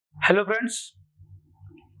Hello friends,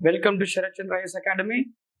 welcome to Sarat Chandra IAS Academy.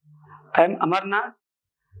 I am Amarnath.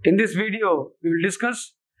 In this video, we will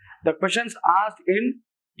discuss the questions asked in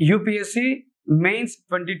UPSC Mains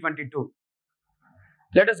 2022.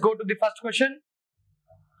 Let us go to the first question.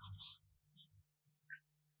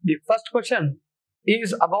 The first question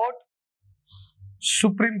is about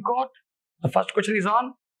Supreme Court. The first question is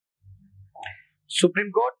on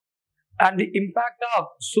Supreme Court and the impact of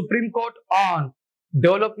Supreme Court on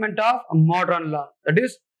development of modern law. That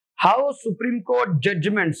is, how Supreme Court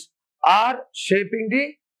judgments are shaping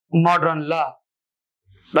the modern law.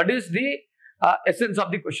 That is the essence of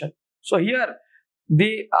the question. So here,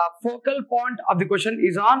 the focal point of the question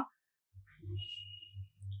is on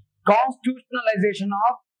constitutionalization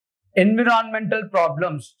of environmental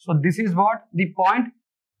problems. So this is what the point: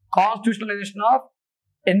 constitutionalization of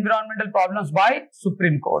environmental problems by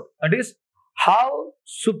Supreme Court. That is, how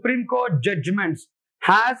Supreme Court judgments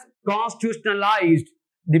has constitutionalized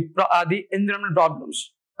the environmental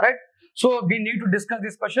problems, right? So we need to discuss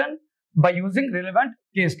this question by using relevant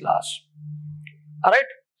case laws. All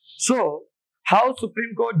right. So how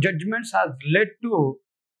Supreme Court judgments has led to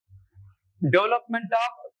development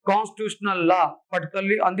of constitutional law,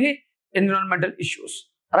 particularly on the environmental issues,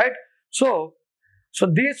 right? So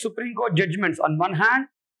these Supreme Court judgments, on one hand,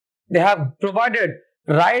 they have provided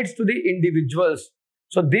rights to the individuals.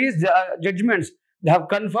 So these judgments, they have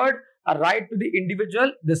conferred a right to the individual.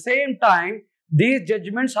 At the same time, these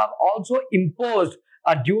judgments have also imposed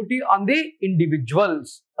a duty on the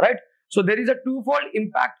individuals, right? So there is a twofold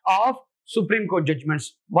impact of Supreme Court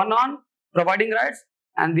judgments. One on providing rights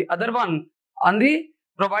and the other one on the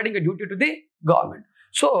providing a duty to the government.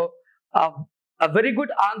 So a very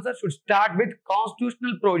good answer should start with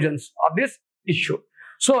constitutional provisions of this issue.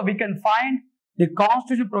 So we can find the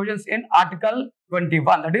constitutional provisions in Article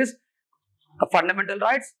 21, that is fundamental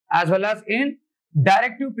rights, as well as in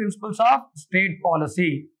directive principles of state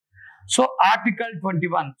policy. So Article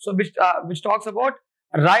 21, so which talks about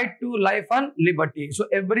right to life and liberty. So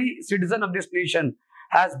every citizen of this nation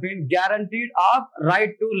has been guaranteed of right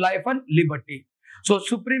to life and liberty. So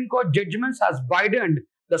Supreme Court judgments has widened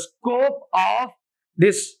the scope of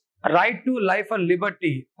this right to life and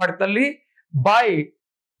liberty, particularly by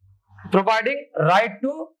providing right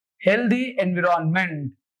to healthy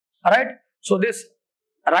environment. All right. So this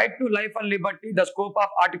right to life and liberty, the scope of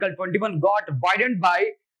Article 21 got widened by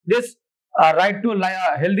this right to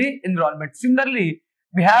healthy environment. Similarly,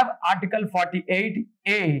 we have Article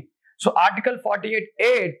 48A. So Article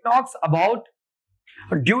 48A talks about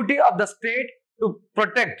duty of the state to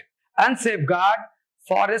protect and safeguard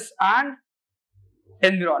forests and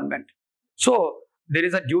environment. So there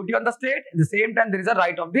is a duty on the state, at the same time there is a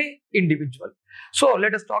right of the individual. So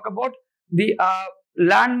let us talk about the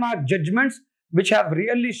landmark judgments which have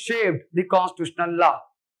really shaped the constitutional law,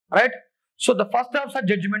 right? So the first of such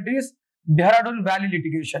judgment is Dehradun Valley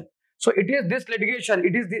litigation. So it is this litigation,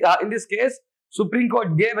 it is the in this case, Supreme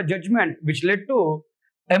Court gave a judgment which led to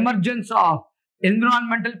emergence of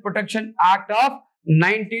Environmental Protection Act of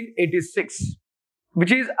 1986,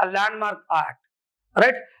 which is a landmark act,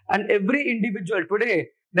 right? And every individual today,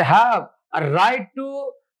 they have a right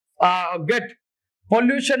to get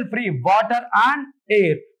pollution-free water and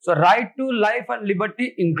air. So right to life and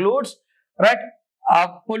liberty includes, right,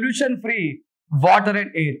 pollution-free water and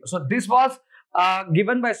air. So this was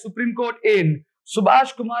given by Supreme Court in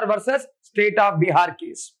Subhash Kumar versus State of Bihar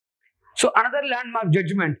case. So another landmark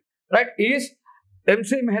judgment, right, is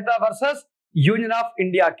MC Mehta versus Union of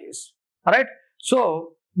India case, right?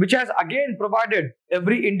 So which has again provided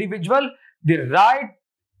every individual the right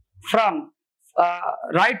from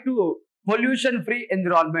right to pollution-free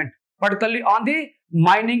environment, particularly on the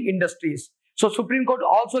mining industries. So Supreme Court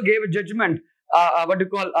also gave a judgment,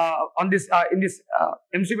 on this in this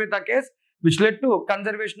MC Mehta case, which led to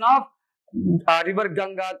conservation of River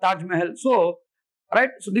Ganga, Taj Mahal. So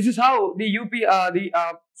right, so this is how the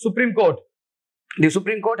Supreme Court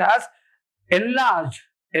has enlarged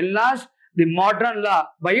the modern law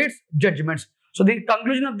by its judgments. So the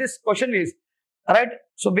conclusion of this question is, right,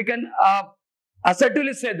 so we can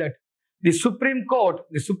assertively say that the Supreme Court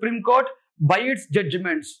by its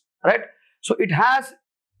judgments, right, so it has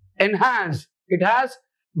enhanced, it has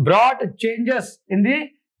brought changes in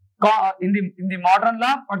the modern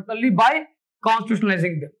law, particularly by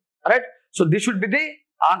constitutionalizing them, right? So this should be the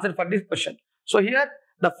answer for this question. So here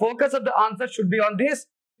the focus of the answer should be on this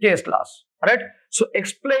case laws, right? So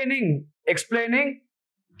explaining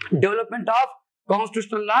development of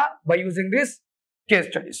constitutional law by using these case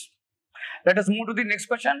studies. Let us move to the next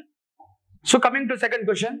question. So coming to second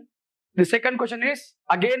question, the second question is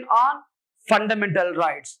again on fundamental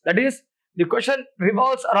rights. That is, the question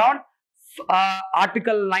revolves around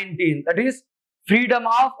Article 19. That is, freedom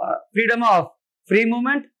of free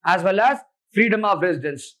movement as well as freedom of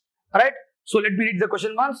residence. Alright. So let me read the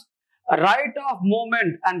question once. A right of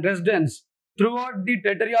movement and residence throughout the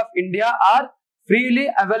territory of India are freely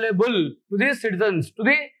available to the citizens, to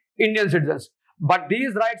the Indian citizens. But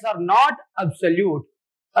these rights are not absolute.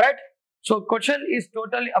 Alright. So question is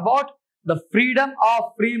totally about the freedom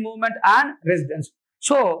of free movement and residence.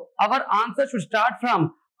 So our answer should start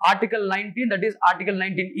from Article 19, that is Article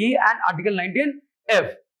 19E and Article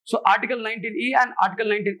 19F. So Article 19E and Article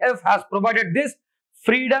 19F has provided this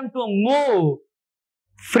freedom to move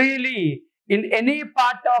freely in any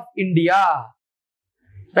part of India.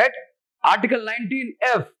 Right? Article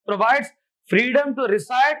 19F provides freedom to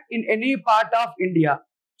reside in any part of India.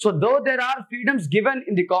 So though there are freedoms given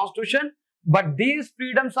in the Constitution, but these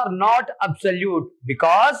freedoms are not absolute,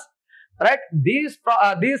 because right, these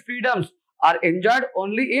freedoms are enjoyed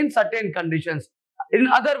only in certain conditions. In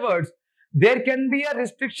other words, there can be a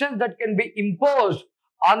restriction that can be imposed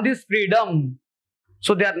on this freedom.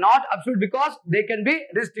 So they are not absolute because they can be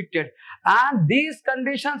restricted, and these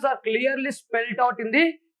conditions are clearly spelled out in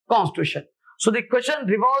the Constitution. So the question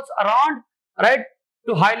revolves around, right,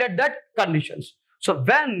 to highlight that conditions. So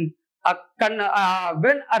when a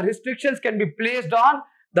restrictions can be placed on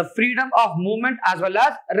the freedom of movement as well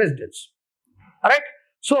as residence. Alright.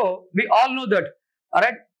 So we all know that,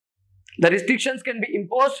 alright, the restrictions can be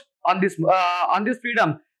imposed on this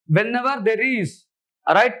freedom whenever there is,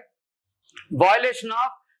 alright, violation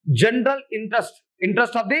of general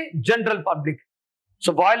interest of the general public.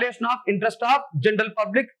 So violation of interest of general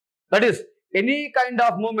public, that is any kind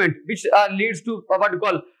of movement which leads to what we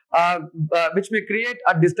call which may create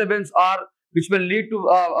a disturbance, or which may lead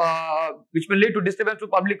to disturbance to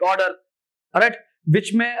public order, alright,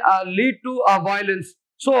 which may lead to violence.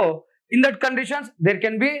 So in that conditions there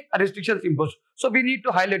can be restrictions imposed. So we need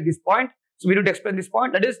to highlight this point. So we need to explain this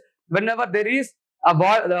point. That is, whenever there is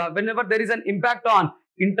an impact on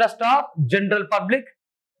interest of general public,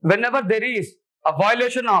 whenever there is a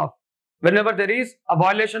violation of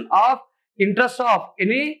interest of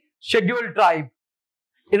any scheduled tribe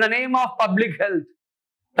in the name of public health.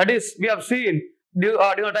 That is, we have seen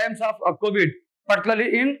during times of COVID,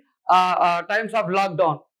 particularly in times of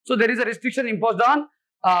lockdown. So there is a restriction imposed on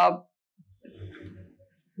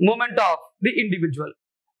movement of the individual.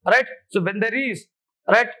 Right. So when there is,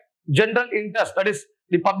 right, general interest, that is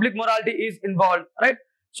the public morality is involved. Right.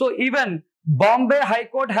 So even Bombay High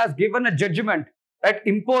Court has given a judgment, right,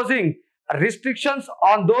 imposing restrictions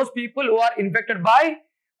on those people who are infected by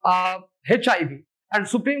HIV, and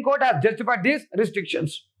Supreme Court has justified these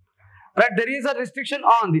restrictions. Right, there is a restriction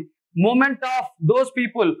on the movement of those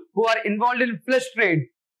people who are involved in flesh trade.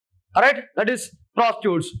 Right, that is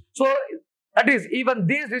prostitutes. So that is, even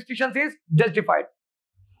these restrictions is justified.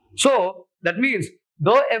 So that means,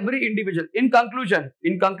 though every individual, in conclusion,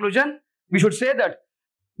 we should say that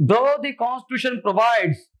though the Constitution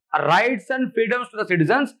provides rights and freedoms to the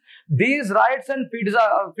citizens, these rights and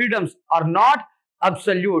freedoms are not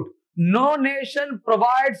absolute. No nation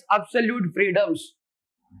provides absolute freedoms.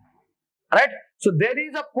 Right? So there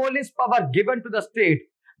is a police power given to the state.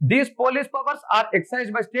 These police powers are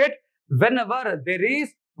exercised by state whenever there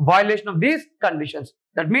is violation of these conditions.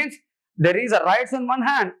 That means there is a rights on one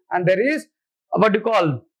hand, and there is what you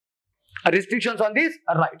call restrictions on these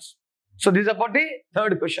rights. So this is about the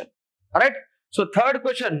third question. Alright. So third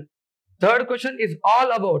question is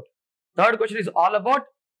all about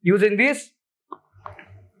using these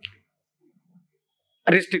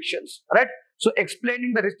restrictions. Right. So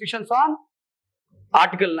explaining the restrictions on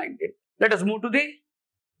Article 19. Let us move to the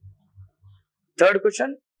third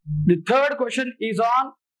question. The third question is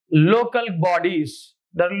on local bodies.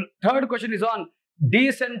 The third question is on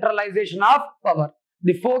decentralization of power.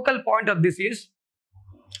 The focal point of this is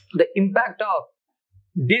the impact of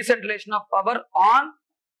decentralization of power on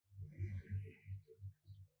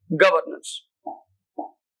governance.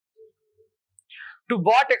 To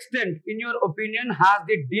what extent, in your opinion, has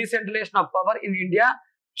the decentralization of power in India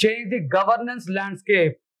changed the governance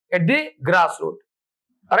landscape at the grassroots?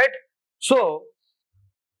 Alright. So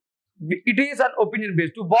it is an opinion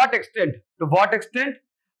based. To what extent?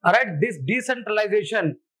 Alright, this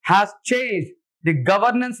decentralization has changed the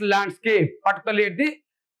governance landscape, particularly at the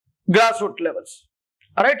grassroots levels.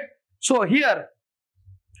 Alright. So here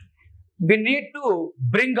we need to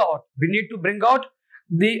bring out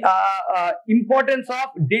the importance of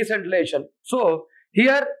decentralization. So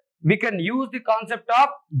here we can use the concept of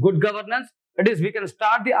good governance. That is, we can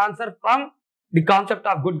start the answer from the concept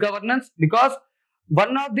of good governance, because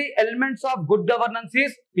one of the elements of good governance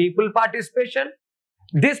is people participation.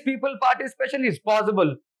 This people participation is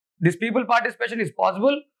possible. This people participation is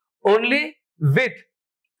possible only with,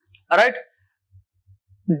 right,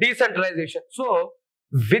 decentralization. So,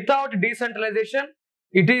 without decentralization,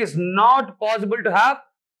 it is not possible to have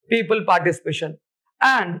people participation.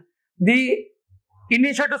 And the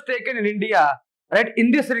initiatives taken in India, right,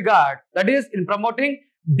 in this regard, that is in promoting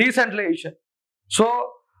decentralization.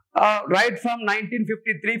 So, right from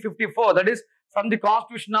 1953-54, that is from the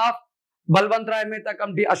constitution of Balwant Rai Mehta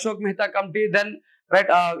Committee, Ashok Mehta Committee, then,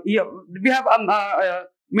 right, we have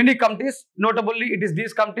many committees, notably it is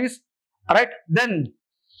these committees, right, then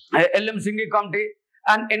L.M. Singhi Committee,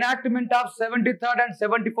 and enactment of 73rd and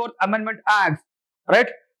 74th Amendment Acts, right,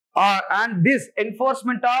 and this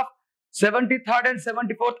enforcement of 73rd and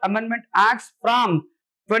 74th Amendment Acts from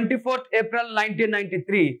 24th April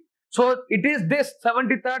 1993. So, it is this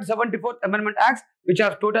 73rd, 74th Amendment Acts which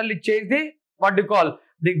have totally changed the, what do you call,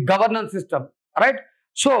 the governance system, right.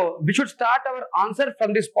 So, we should start our answer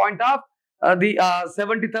from this point of the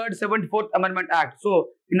 73rd, 74th Amendment Act. So,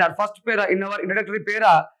 in our first para, in our introductory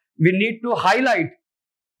para, we need to highlight,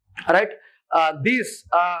 right, this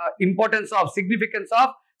importance of, significance of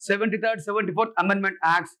 73rd, 74th Amendment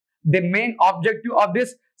Acts, the main objective of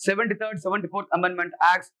this 73rd, 74th Amendment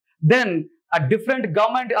Acts, then different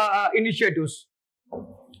government initiatives,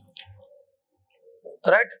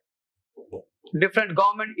 right, different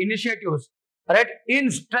government initiatives, right, in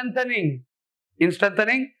strengthening,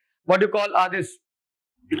 what you call this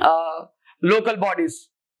local bodies,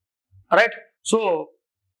 right. So,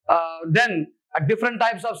 then different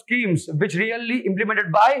types of schemes which really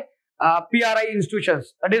implemented by PRI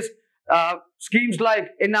institutions, that is schemes like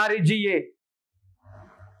NREGA,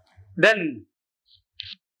 then,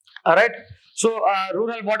 right, so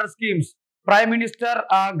rural water schemes, Prime Minister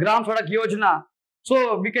Gram Sadak Yojana.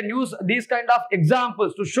 So, we can use these kind of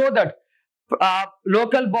examples to show that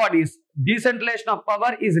local bodies, decentralization of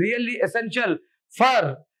power is really essential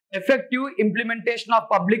for effective implementation of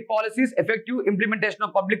public policies, effective implementation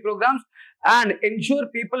of public programs, and ensure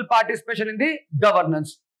people participation in the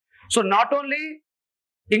governance. So, not only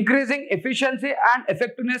increasing efficiency and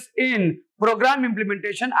effectiveness in program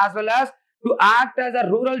implementation as well as to act as a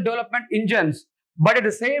rural development engines, but at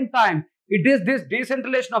the same time, it is this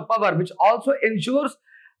decentralization of power which also ensures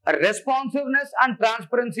responsiveness and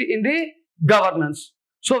transparency in the governance.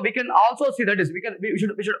 So, we can also see that is we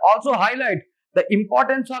should also highlight the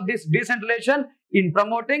importance of this decentralization in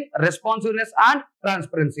promoting responsiveness and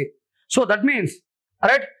transparency. So, that means,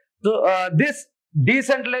 right, so, this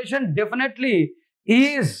decentralization definitely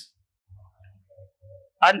is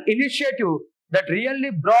an initiative that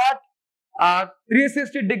really brought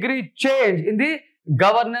 360-degree change in the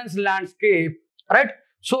governance landscape, right.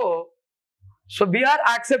 So we are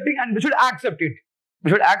accepting and we should accept it.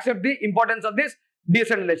 We should accept the importance of this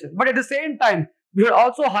decentralization. But at the same time, we should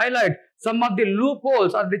also highlight some of the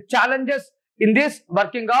loopholes or the challenges in this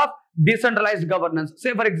working of decentralized governance.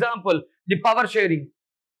 Say, for example, the power sharing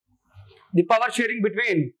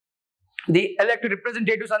between the elected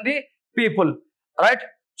representatives and the people, right.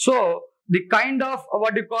 So, the kind of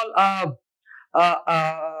what you call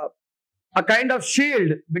a kind of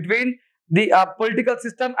shield between the political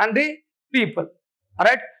system and the people,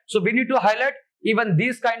 right. So, we need to highlight even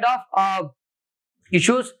these kind of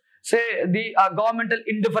issues. Say, the governmental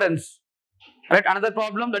indifference, right, another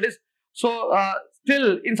problem, that is, so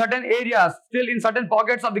still in certain areas, still in certain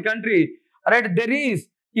pockets of the country, right, there is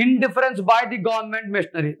indifference by the government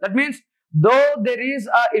machinery. That means, though there is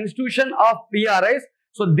an institution of PRIs,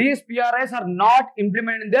 so these PRIs are not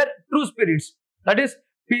implemented in their true spirits. That is,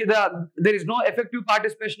 there is no effective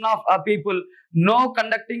participation of people, no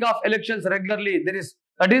conducting of elections regularly. There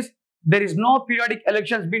is no periodic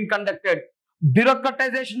elections being conducted.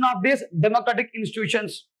 Bureaucratization of these democratic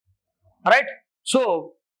institutions, right.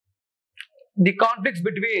 So, the conflicts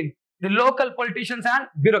between the local politicians and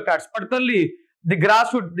bureaucrats, particularly the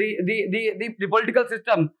grassroots, the political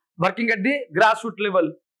system working at the grassroots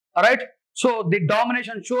level, right. So, the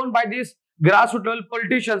domination shown by these grassroots level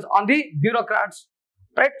politicians on the bureaucrats,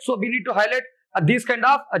 right. So, we need to highlight these kind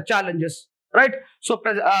of challenges, right. So,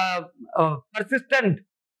 persistent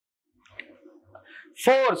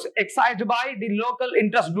force exercised by the local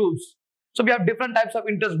interest groups. So, we have different types of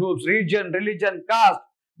interest groups: region, religion, caste,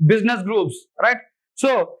 business groups, right.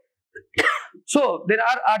 So, there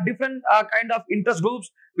are different kind of interest groups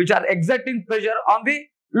which are exerting pressure on the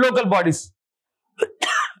local bodies,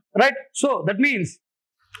 right. So, that means,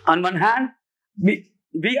 on one hand, we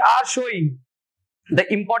are showing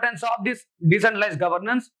the importance of this decentralized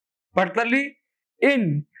governance, particularly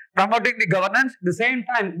in promoting the governance. At the same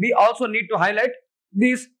time, we also need to highlight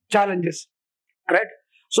these challenges, right?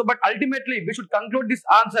 So, but ultimately, we should conclude this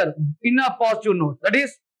answer in a positive note. That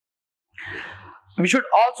is, we should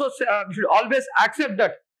also say, we should always accept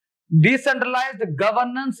that decentralized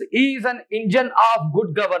governance is an engine of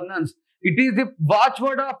good governance. It is the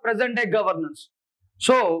watchword of present day governance.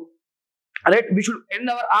 So, right, we should end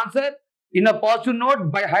our answer in a positive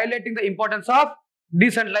note by highlighting the importance of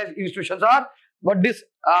decentralized institutions, or what this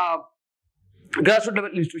grassroots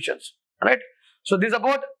level institutions, right? So, this is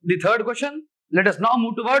about the third question. Let us now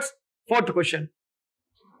move towards fourth question.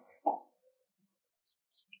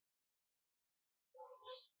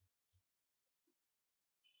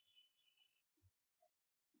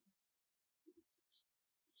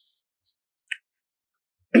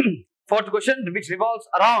 Fourth question, which revolves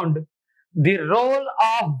around the role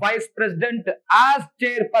of vice president as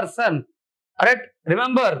chairperson. Alright,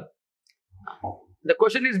 remember, the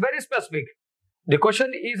question is very specific. The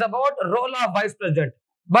question is about role of vice president,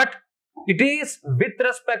 but it is with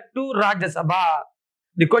respect to Rajya Sabha.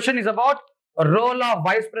 The question is about role of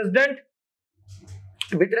vice president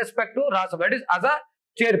with respect to Rajya Sabha, that is as a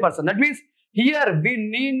chairperson. That means here we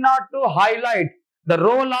need not to highlight the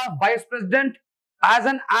role of vice president as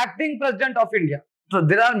an acting president of India. So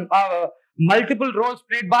there are multiple roles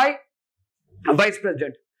played by vice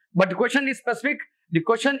president, but the question is specific. The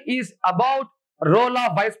question is about role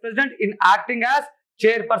of vice president in acting as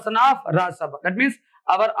chairperson of Rajya Sabha. That means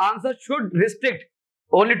our answer should restrict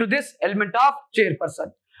only to this element of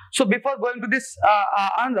chairperson. So before going to this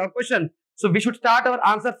question, so we should start our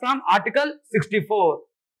answer from Article 64.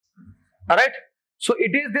 Alright. So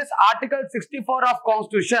it is this Article 64 of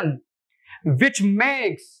Constitution which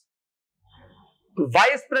makes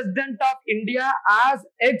Vice President of India as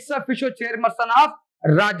ex officio chairperson of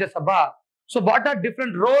Rajya Sabha. So what are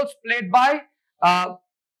different roles played by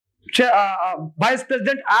Vice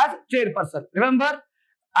President as chairperson? Remember,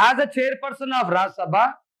 as a chairperson of Rajya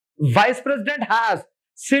Sabha, Vice President has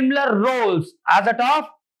similar roles as that of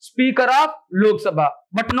Speaker of Lok Sabha,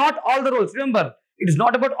 but not all the roles. Remember, it is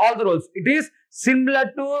not about all the roles. It is similar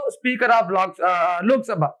to Speaker of Lok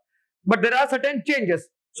Sabha, but there are certain changes.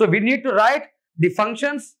 So we need to write the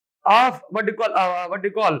functions of what you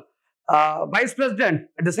call Vice President.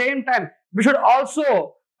 At the same time, we should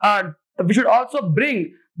also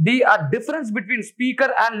bring the difference between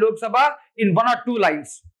Speaker and Lok Sabha in one or two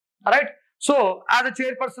lines. All right. So as a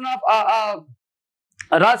chairperson of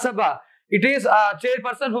Rajya Sabha, it is a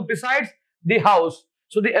chairperson who presides the House.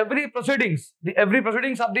 So every proceedings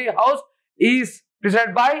of the House is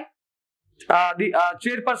presided by the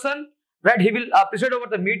chairperson. Right, he will preside over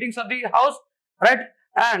the meetings of the House. Right,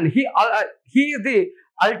 and he is the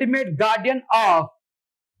ultimate guardian of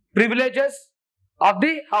privileges of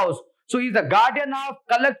the House. So he is the guardian of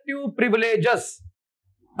collective privileges.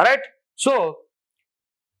 Right, so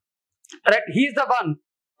he is the one.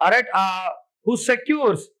 Who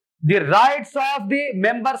secures the rights of the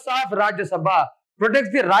members of Rajya Sabha,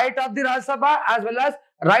 protects the right of the Rajya Sabha as well as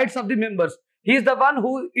rights of the members. He is the one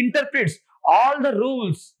who interprets all the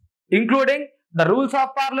rules, including the rules of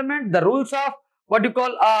Parliament, the rules of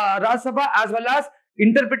Rajya Sabha, as well as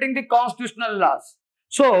interpreting the constitutional laws.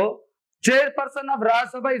 So, chairperson of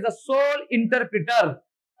Rajya Sabha is the sole interpreter.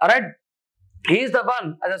 Alright, he is the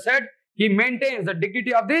one, as I said, he maintains the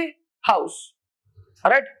dignity of the House.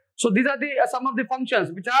 Alright. So these are the some of the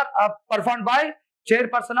functions which are performed by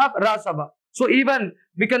chairperson of Rajya Sabha. So even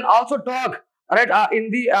we can also talk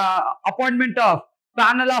in the appointment of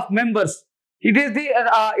panel of members. It is the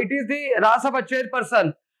Rajya Sabha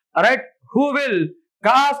chairperson who will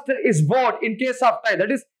cast his vote in case of tie.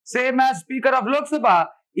 That is same as Speaker of Lok Sabha.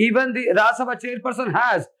 Even the Rajya Sabha chairperson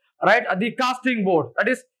has the casting vote. That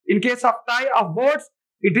is in case of tie of votes,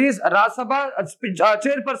 it is Rajya Sabha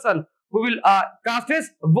chairperson who will cast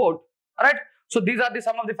his vote. Alright. So these are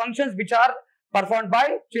some of the functions which are performed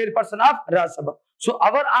by chairperson of Rajya Sabha. So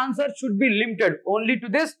our answer should be limited only to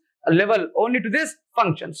this level, only to these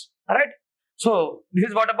functions. Alright. So this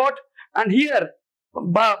is what about, and here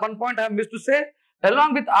one point I have missed to say,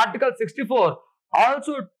 along with Article 64,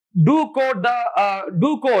 also do quote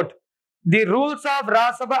the rules of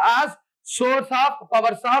Rajya Sabha as source of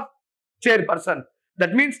powers of chairperson.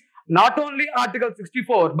 That means not only Article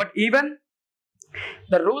 64, but even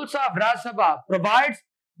the rules of Rajya Sabha provides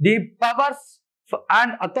the powers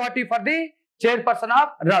and authority for the chairperson of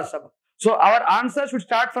Rajya Sabha. So our answer should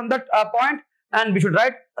start from that point, and we should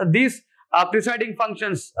write these presiding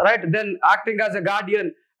functions, then acting as a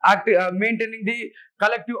guardian, maintaining the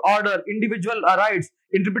collective order, individual rights,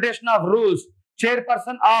 interpretation of rules,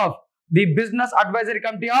 chairperson of the Business Advisory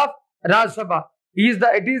Committee of Rajya Sabha,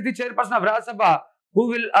 it is the chairperson of Rajya Sabha who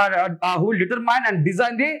will determine and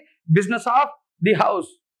design the business of the house.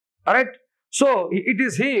 Alright. So it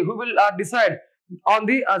is he who will decide on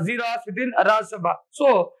the 0 hours within Rajya Sabha.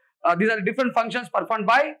 So these are different functions performed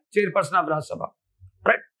by chairperson of Rajya Sabha.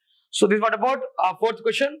 Right. So this is what about fourth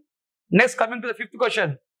question. Next, coming to the fifth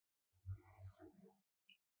question.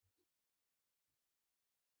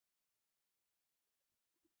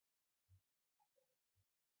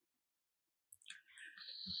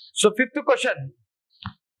 So fifth question,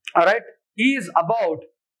 all right, is about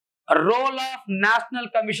a role of National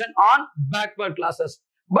Commission on Backward Classes.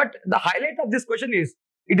 But the highlight of this question is,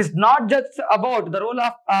 it is not just about the role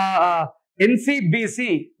of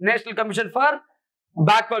NCBC, National Commission for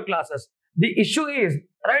Backward Classes. The issue is,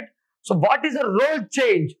 right, so what is a role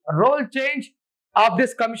change? A role change of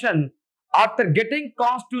this commission after getting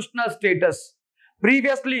constitutional status.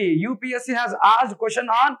 Previously, UPSC has asked question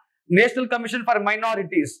on National Commission for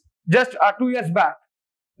Minorities just 2 years back.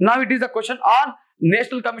 Now it is a question on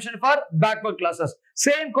National Commission for Backward Classes.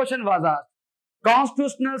 Same question was asked.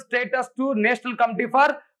 Constitutional status to National Committee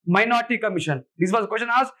for Minority Commission. This was a question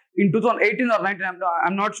asked in 2018 or 19.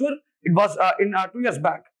 I'm not sure. It was in 2 years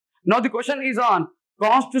back. Now the question is on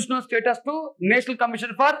constitutional status to National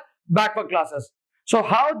Commission for Backward Classes. So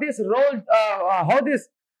how this role,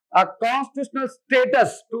 constitutional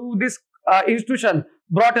status to this institution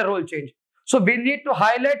brought a role change. So we need to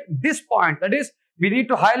highlight this point. That is, we need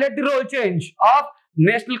to highlight the role change of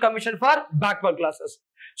National Commission for Backward Classes.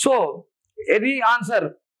 So any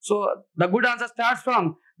answer. So the good answer starts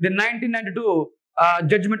from the 1992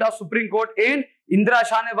 judgment of Supreme Court in Indira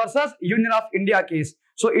Shane versus Union of India case.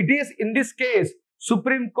 So it is in this case,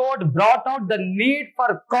 Supreme Court brought out the need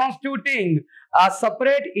for constituting a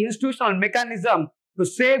separate institutional mechanism to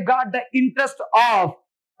safeguard the interest of,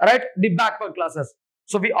 right, the backward classes.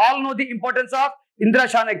 So we all know the importance of Indira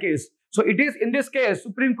Shane case. So it is in this case,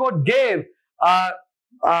 Supreme Court gave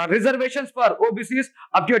reservations for OBCs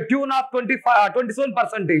up to a tune of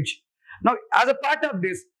 27%. Now, as a part of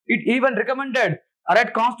this, it even recommended,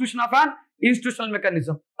 right, constitution of an institutional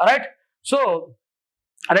mechanism. Alright. So,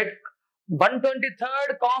 alright,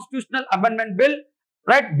 123rd Constitutional Amendment Bill,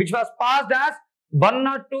 right, which was passed as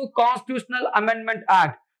 102 Constitutional Amendment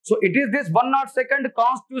Act. So, it is this 102nd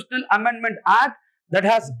Constitutional Amendment Act that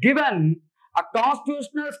has given a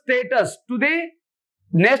constitutional status to the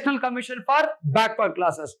National Commission for Backward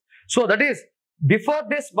Classes. So, that is, before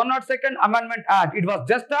this 102nd Amendment Act, it was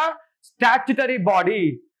just a statutory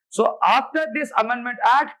body. So, after this Amendment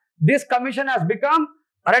Act, this commission has become,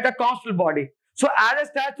 right, a constitutional body. So, as a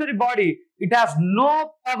statutory body, it has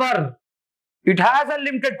no power. It has a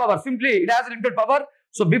limited power. Simply, it has a limited power.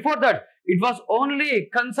 So, before that, it was only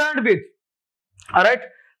concerned with, alright,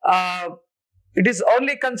 it is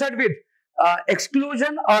only concerned with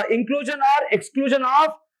inclusion or exclusion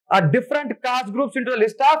of different caste groups into the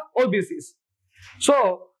list of OBCs.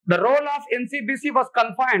 So, the role of NCBC was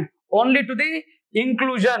confined only to the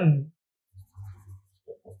inclusion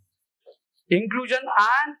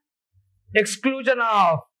and exclusion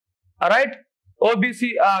of, alright,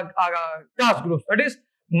 OBC caste groups. That is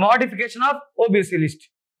modification of OBC list.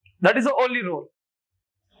 That is the only role.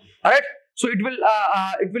 Alright. So it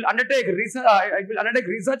will undertake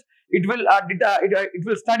research. It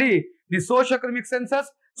will study the socio-economic census.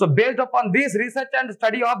 So based upon this research and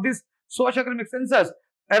study of this socio-economic census,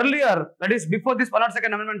 earlier, that is before this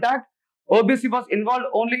 102nd Amendment Act, OBC was involved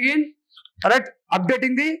only in, right,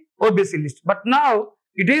 updating the OBC list. But now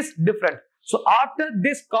it is different. So after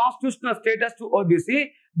this constitutional status to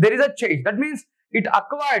OBC, there is a change. That means it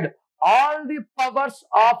acquired all the powers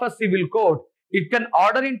of a civil court. It can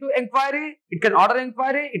order into inquiry, it can conduct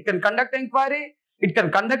inquiry, it can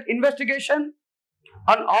conduct investigation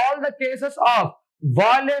on all the cases of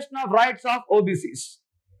violation of rights of OBCs.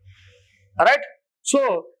 Alright?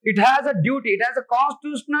 So, it has a duty, it has a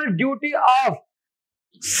constitutional duty of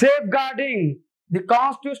safeguarding the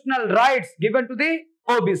constitutional rights given to the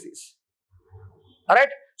OBCs. Alright?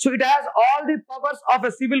 So, it has all the powers of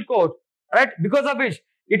a civil court, right? Because of which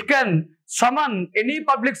it can summon any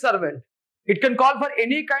public servant. It can call for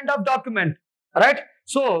any kind of document, right?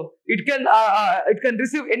 So, it can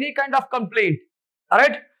receive any kind of complaint,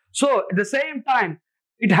 right? So, at the same time,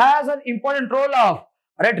 it has an important role of,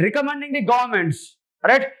 right, recommending the governments,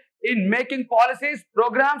 right, in making policies,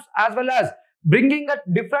 programs, as well as bringing a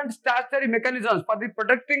different statutory mechanisms for the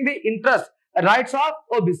protecting the interests, rights of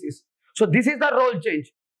OBCs. So, this is the role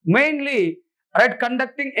change. Mainly, right,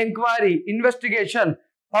 conducting inquiry, investigation,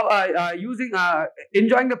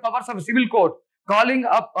 enjoying the powers of a civil court, calling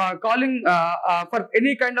for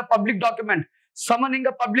any kind of public document, summoning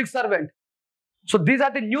a public servant, So these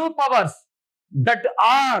are the new powers that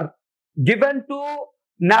are given to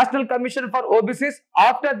National Commission for OBCs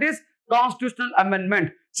after this constitutional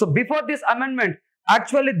amendment. So before this amendment,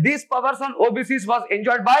 actually these powers on OBCs was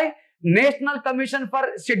enjoyed by National Commission for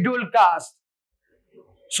Scheduled Caste.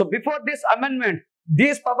 So before this amendment,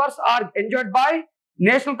 these powers are enjoyed by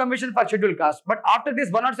National Commission for Scheduled Caste. But after this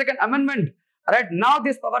 102nd amendment, right, now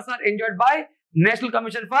these powers are enjoyed by National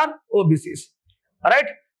Commission for OBCs. Right?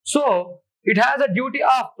 So it has a duty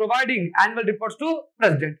of providing annual reports to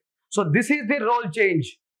President. So this is the role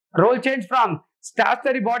change. Role change from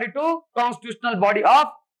statutory body to constitutional body of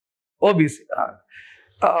OBC.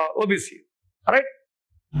 OBC. Alright.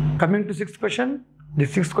 Coming to sixth question. The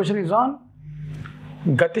sixth question is on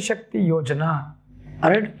Gati Shakti Yojana.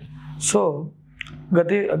 Alright. So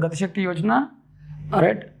Gati Shakti Yojana,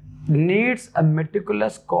 alright, needs a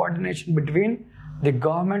meticulous coordination between the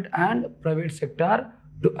government and private sector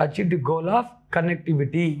to achieve the goal of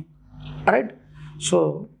connectivity. Alright.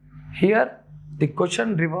 So here the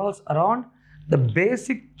question revolves around the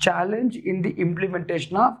basic challenge in the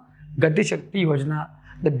implementation of Gati Shakti Yojana.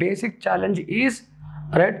 The basic challenge is,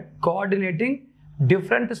 right, coordinating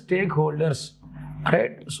different stakeholders.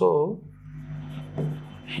 Right. So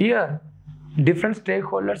here different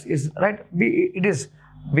stakeholders is, right, it is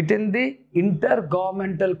within the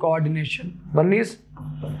intergovernmental coordination. One is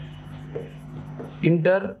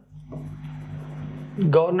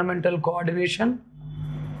intergovernmental coordination,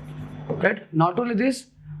 right? Not only this,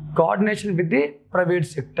 coordination with the private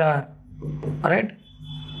sector, right?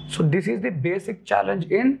 So this is the basic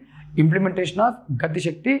challenge in implementation of Gati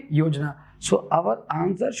Shakti Yojana. So our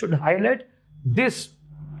answer should highlight this,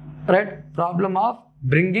 right, problem of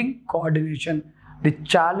bringing coordination, the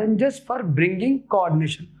challenges for bringing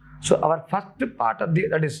coordination. So our first part of the,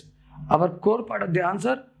 that is our core part of the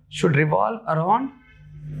answer, should revolve around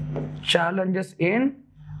challenges in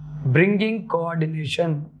bringing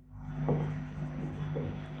coordination.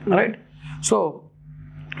 Alright. So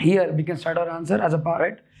here we can start our answer as a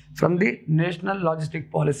part from the National Logistic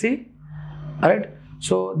Policy. Alright.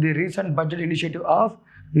 So the recent budget initiative of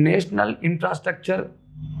National Infrastructure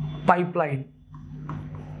Pipeline.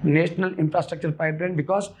 National Infrastructure Pipeline,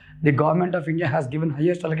 because the government of India has given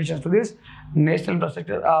highest allocations to this National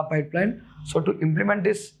Infrastructure Pipeline. So to implement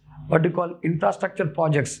this, what we call infrastructure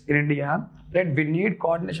projects in India, right, we need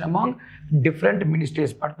coordination among different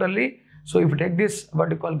ministries, particularly. So if you take this, what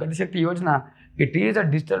we call Gati Shakti Yojana, it is a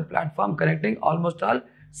digital platform connecting almost all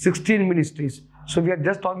 16 ministries. So we are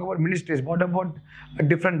just talking about ministries. What about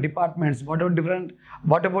different departments? What about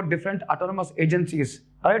different autonomous agencies?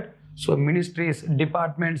 Right? So ministries,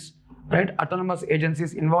 departments, right, autonomous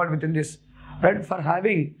agencies involved within this, right, for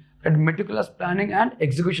having that meticulous planning and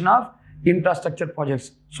execution of infrastructure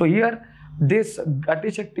projects. So here this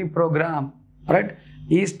Gati Shakti program, right,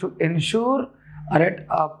 is to ensure, right,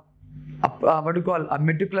 what we call a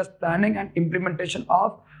meticulous planning and implementation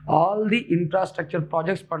of all the infrastructure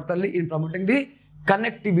projects, particularly in promoting the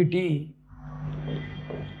connectivity.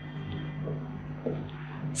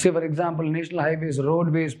 Say for example, national highways,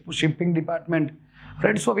 roadways, shipping department,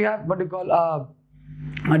 right? So we have what we call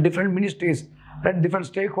different ministries, right? Different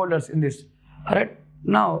stakeholders in this, right?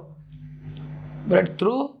 Now, right,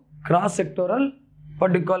 through cross-sectoral,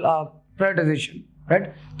 what we call prioritization,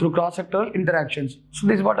 right? Through cross-sectoral interactions. So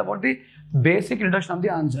this is what about the basic introduction of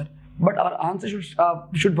the answer. But our answer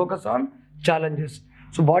should focus on challenges.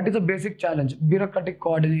 So what is the basic challenge? Bureaucratic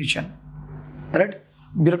coordination, right?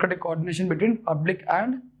 Bureaucratic coordination between public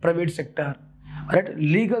and private sector, right?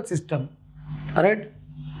 Legal system, right?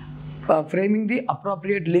 Framing the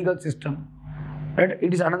appropriate legal system, right?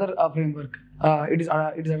 It is another framework. It is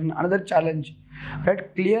another challenge,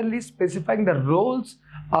 right? Clearly specifying the roles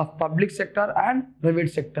of public sector and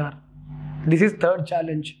private sector. This is third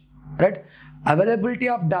challenge, right? Availability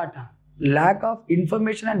of data, lack of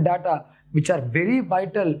information and data, which are very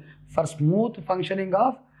vital for smooth functioning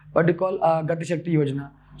of what we call Gati Shakti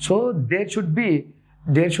Yojana. So there should be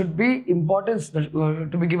importance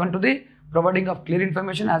to be given to the providing of clear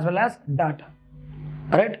information as well as data.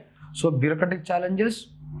 Alright. So bureaucratic challenges,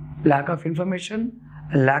 lack of information,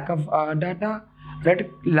 lack of data, right?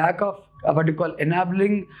 Lack of what we call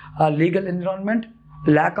enabling legal environment,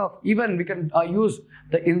 lack of, even we can use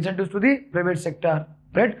the incentives to the private sector,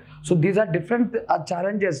 right? So these are different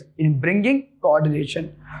challenges in bringing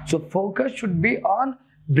coordination. So focus should be on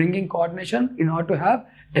bringing coordination in order to have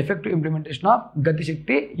effective implementation of Gati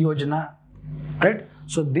Shakti Yojana, right?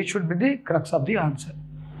 So this should be the crux of the answer.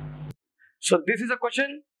 So this is a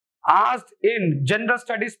question asked in General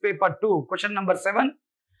Studies paper 2, question number 7.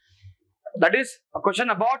 That is a question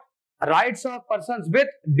about rights of persons with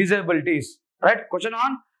disabilities, Right? Question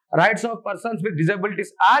on Rights of Persons with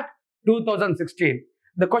Disabilities Act 2016.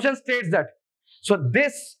 The question states that, so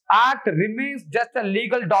this act remains just a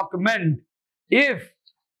legal document if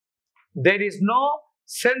there is no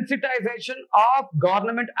sensitization of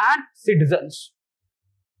government and citizens.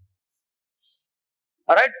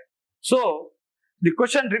 Alright. So the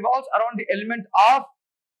question revolves around the element of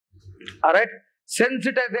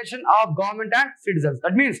sensitization of government and citizens.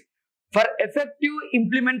 That means for effective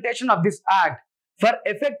implementation of this act, for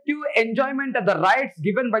effective enjoyment of the rights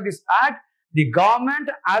given by this act, the government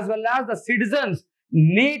as well as the citizens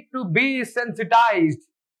need to be sensitized.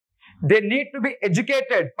 They need to be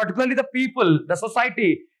educated, particularly the people, the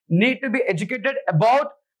society need to be educated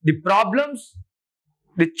about the problems,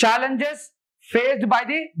 the challenges faced by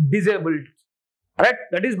the disabled. Right?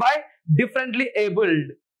 That is by differently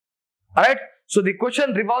abled. Alright. So the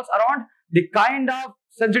question revolves around the kind of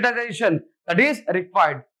sensitization that is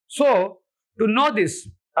required. So to know this,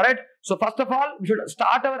 alright. So first of all, we should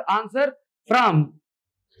start our answer from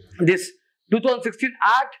this 2016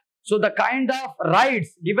 Act. So the kind of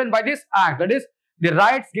rights given by this Act, that is the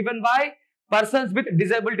rights given by Persons with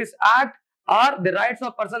Disabilities Act or the Rights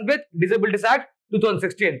of Persons with Disabilities Act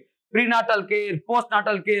 2016. Prenatal care,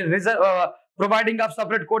 postnatal care, providing of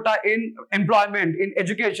separate quota in employment, in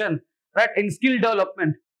education, right, in skill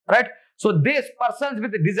development, right. So these persons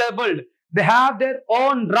with disabled, they have their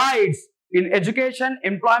own rights in education,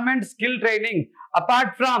 employment, skill training,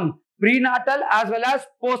 apart from prenatal as well as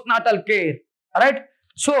postnatal care, right.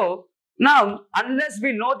 So now, unless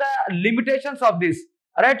we know the limitations of this,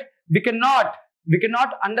 right, we cannot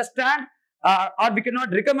understand or we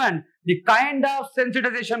cannot recommend the kind of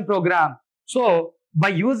sensitization program. So by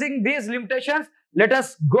using these limitations, let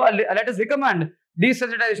us recommend these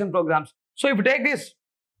sensitization programs. So if you take this,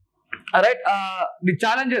 alright, the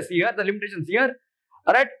challenges here, the limitations here,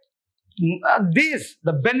 alright,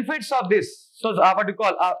 the benefits of this, so what we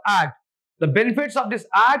call act, the benefits of this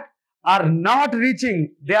act are not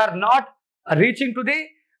reaching, they are not reaching to the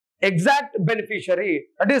exact beneficiary.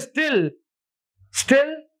 That is still,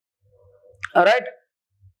 alright,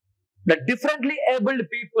 the differently abled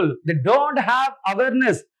people, they don't have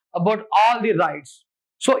awareness about all the rights.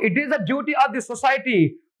 So it is a duty of the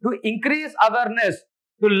society to increase awareness,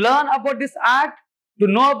 to learn about this act, to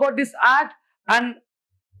know about this act and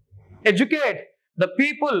educate the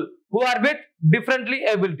people who are with different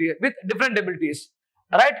abilities.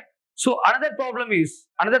 Right? So another problem is,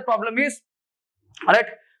 right,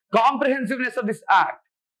 comprehensiveness of this act.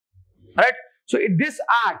 Right? So this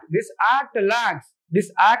act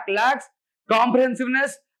lacks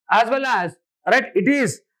comprehensiveness as well as, right,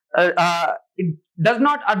 it does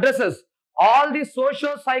not addresses all the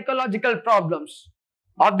socio-psychological problems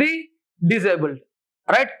of the disabled,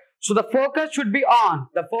 right. So the focus should be on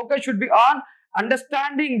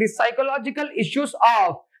understanding the psychological issues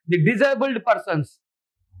of the disabled persons,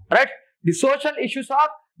 right, the social issues of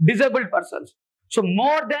disabled persons. So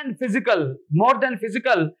more than physical,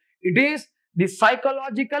 it is the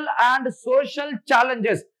psychological and social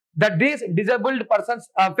challenges that these disabled persons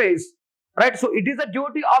face, right. So it is a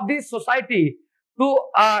duty of the society to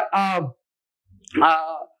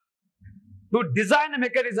design a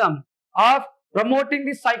mechanism of promoting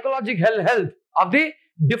the psychological health of the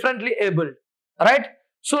differently abled, right.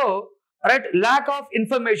 So, right, lack of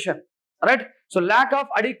information, right. So lack of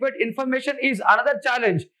adequate information is another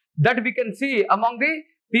challenge that we can see among the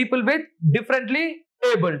people with differently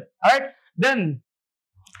abled, right. Then,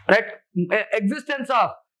 right, existence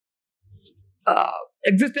of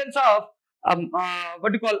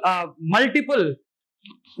what you call multiple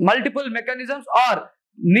mechanisms or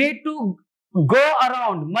need to go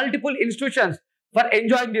around multiple institutions for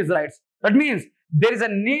enjoying these rights. That means there is a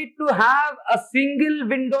need to have a single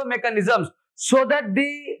window mechanisms so that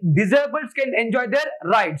the disabled can enjoy their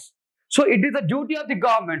rights. So it is the duty of the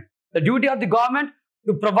government,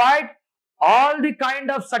 to provide all the kind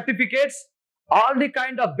of certificates, all the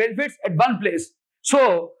kind of benefits at one place.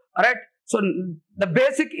 So, right, so the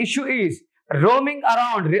basic issue is roaming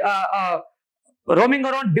around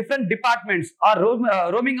different departments or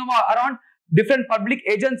roaming around different public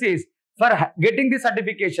agencies for getting the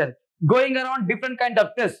certification, going around different kind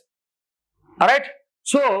of tests. Alright.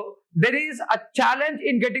 So there is a challenge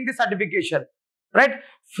in getting the certification. Right.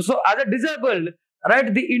 So as a disabled,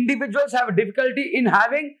 right, the individuals have difficulty in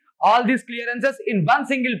having all these clearances in one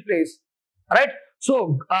single place. Right.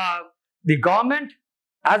 So the government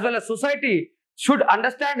as well as society should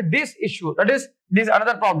understand this issue. That is, this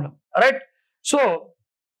another problem. Right. So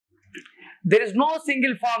there is no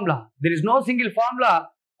single formula.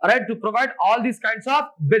 Right, to provide all these kinds of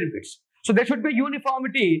benefits. So there should be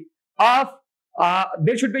uniformity of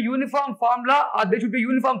there should be uniform formula or there should be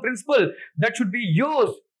uniform principle that should be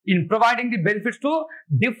used in providing the benefits to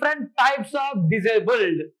different types of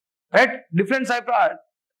disabled, right? Different type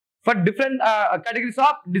for different categories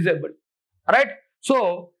of disabled, right?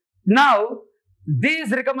 So now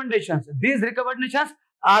these recommendations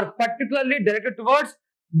are particularly directed towards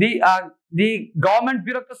the government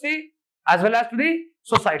bureaucracy as well as to the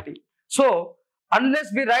society. So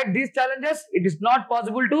unless we write these challenges, it is not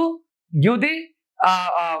possible to give the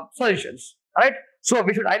solutions, right? So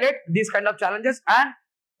we should highlight these kind of challenges and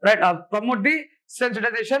promote the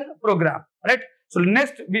sensitization program, right? So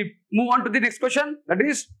next we move on to the next question, that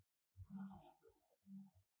is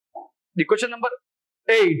the question number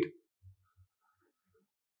 8.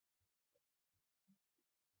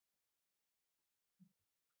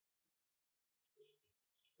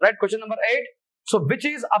 Right, question number 8. So which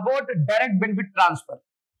is about direct benefit transfer.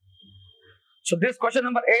 So this question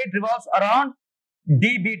number 8 revolves around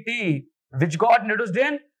DBT, which got introduced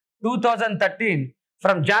in 2013.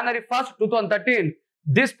 From January 1st, 2013,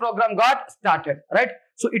 this program got started, right?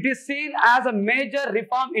 So it is seen as a major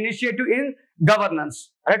reform initiative in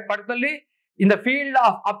governance, right? Particularly in the field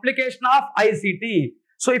of application of ICT.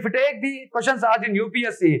 So if you take the questions asked in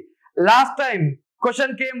UPSC, last time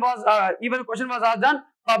question was asked on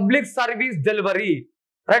public service delivery,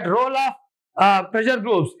 right? Role of pressure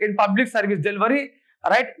groups in public service delivery,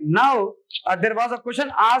 right? Now there was a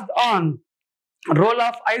question asked on role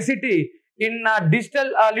of ICT in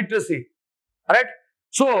digital literacy, right?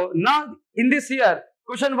 So now in this year,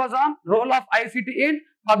 question was on role of ICT in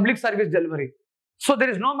public service delivery. So there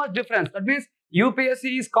is no much difference. That means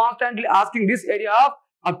UPSC is constantly asking this area of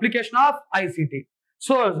application of ICT.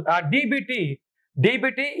 So DBT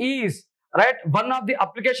is, right, one of the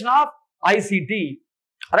application of ICT,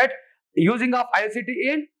 right, using of ICT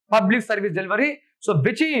in public service delivery. So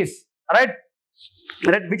which is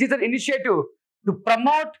which is an initiative to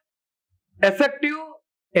promote effective,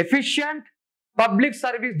 efficient public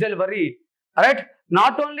service delivery, right?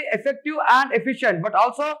 Not only effective and efficient, but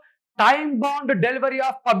also time-bound delivery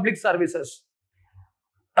of public services,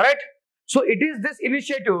 right? So it is this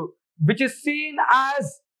initiative which is seen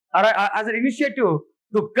as an initiative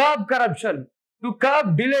to curb corruption, to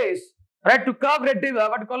curb delays, right? To curb red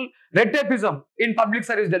tapeism in public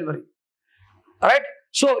service delivery, right?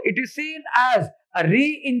 So it is seen as a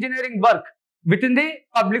re-engineering work within the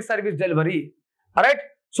public service delivery, right?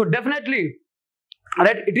 So definitely,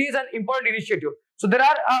 right, it is an important initiative. So there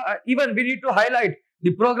are even we need to highlight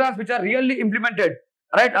the programs which are really implemented,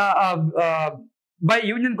 right, by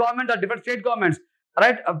union government or different state governments,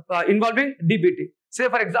 right, involving DBT. Say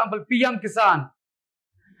for example, PM Kisan.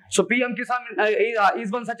 So PM Kisan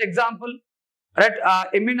is one such example, right?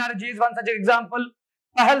 MNRG is one such example.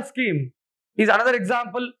 Pahal scheme is another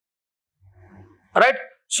example, right?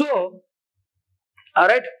 So,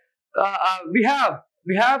 right, we have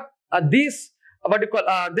these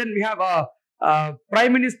then we have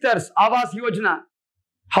Prime Minister's Awas Yojana,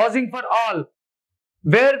 housing for all,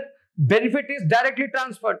 where benefit is directly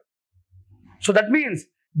transferred. So that means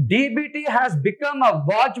DBT has become a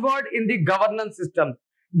watchword in the governance system.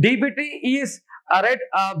 DBT is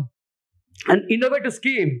an innovative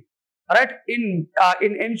scheme, right, in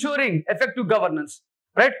ensuring effective governance,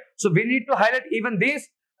 right? So we need to highlight even these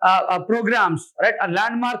programs, right,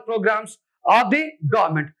 landmark programs of the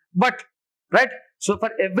government. But right, so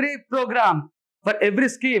for every program, for every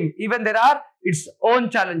scheme, even there are its own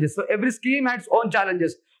challenges. So every scheme has its own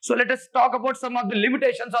challenges. So let us talk about some of the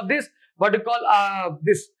limitations of this, what we call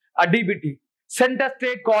this DBT, center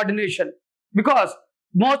state coordination. Because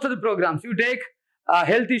most of the programs, you take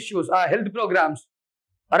health issues, health programs,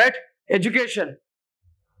 right, education,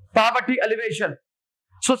 poverty alleviation.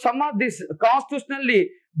 So some of these constitutionally,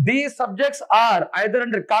 these subjects are either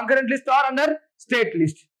under concurrent list or under state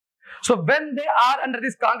list. So when they are under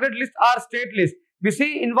this concurrent list or state list, we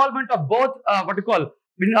see involvement of both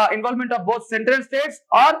involvement of both central states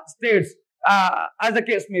or states, as the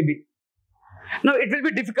case may be. Now it will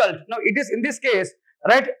be difficult. Now it is in this case,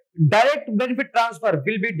 right, direct benefit transfer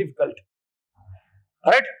will be difficult,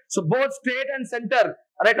 right? So both state and center,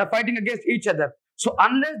 right, are fighting against each other. So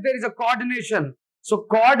unless there is a coordination, so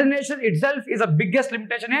coordination itself is the biggest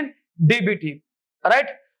limitation in DBT, right?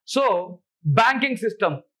 So banking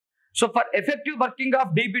system. So for effective working of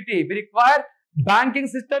DBT, we require banking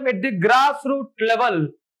system at the grassroots level,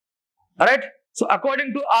 right? So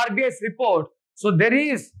according to RBI's report, so there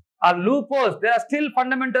is a loopholes. There are still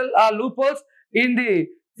fundamental loopholes in the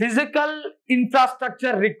physical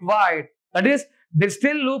infrastructure required. That is, there are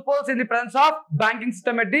still loopholes in the presence of banking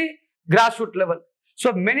system at the grassroots level.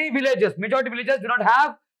 So many villages, majority villages do not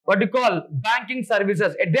have what you call banking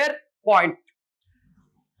services at their point.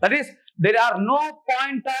 That is, there are no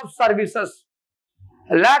point of services.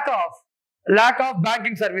 Lack of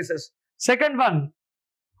banking services. Second one,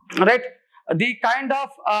 right? The kind of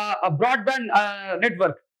broadband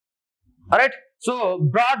network. All right. So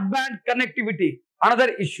broadband connectivity, another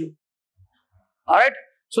issue. All right.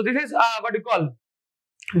 So this is what you call.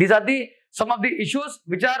 These are some of the issues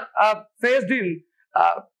which are faced in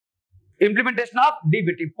implementation of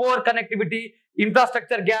DBT. Poor connectivity,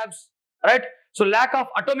 infrastructure gaps. Right. So lack of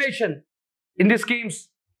automation in the schemes.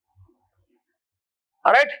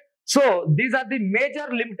 All right. So these are the major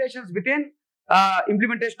limitations within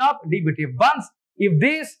implementation of DBT. Once if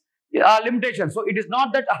these limitations, so it is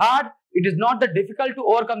not that hard, it is not that difficult to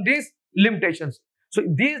overcome these limitations. So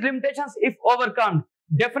these limitations, if overcome,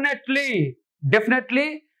 definitely,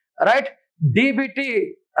 right, DBT,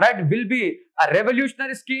 right, will be a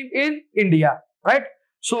revolutionary scheme in India, right?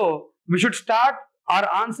 So we should start our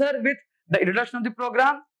answer with the introduction of the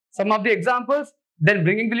program, some of the examples, then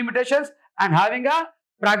bringing the limitations and having a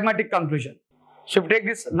pragmatic conclusion. So we take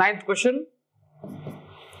this 9th question.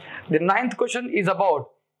 The 9th question is about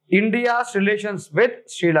India's relations with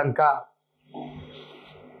Sri Lanka.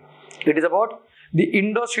 It is about the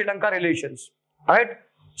Indo-Sri Lanka relations. Alright.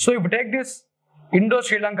 So if we take this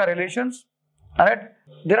Indo-Sri Lanka relations, alright,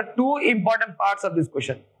 there are two important parts of this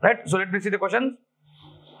question. Right. So let me see the question.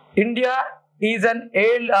 India is an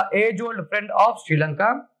age-old friend of Sri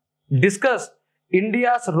Lanka. Discuss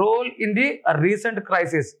India's role in the recent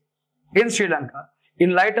crisis in Sri Lanka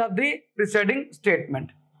in light of the preceding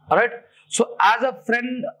statement. Alright. So as a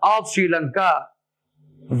friend of Sri Lanka,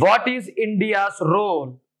 what is India's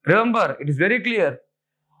role? Remember, it is very clear.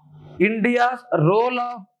 India's role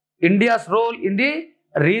in the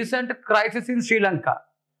recent crisis in Sri Lanka.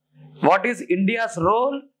 What is India's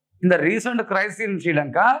role in the recent crisis in Sri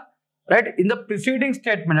Lanka? Right, in the preceding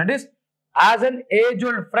statement, that is, as an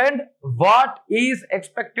age-old friend, what is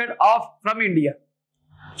expected from India?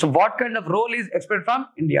 So what kind of role is expected from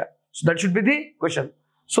India? So that should be the question.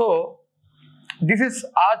 So this is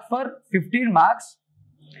asked for 15 marks.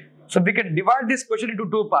 So we can divide this question into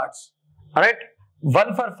two parts. Alright,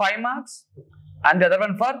 one for 5 marks and the other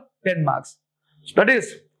one for 10 marks. So that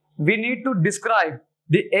is, we need to describe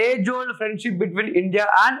the age-old friendship between India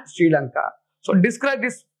and Sri Lanka. So describe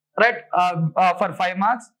this, right, for 5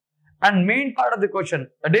 marks, and main part of the question,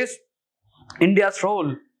 that is India's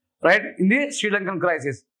role, right, in the Sri Lankan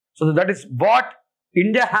crisis. So that is what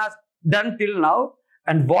India has done till now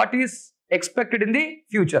and what is expected in the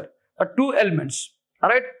future. Two elements.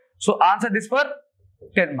 Alright. So answer this for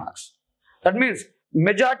 10 marks. That means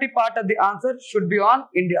majority part of the answer should be on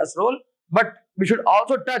India's role, but we should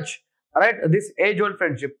also touch, right, this age-old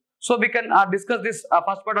friendship. So we can discuss this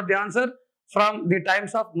first part of the answer from the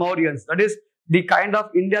times of Mauryans. That is the kind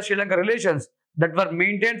of India-Sri Lanka relations that were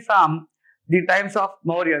maintained from the times of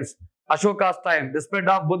Mauryans. Ashoka's time, the spread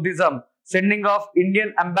of Buddhism, sending of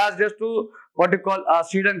Indian ambassadors to what you call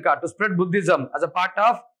Sri Lanka to spread Buddhism as a part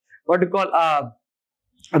of what you call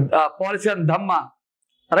policy on Dhamma.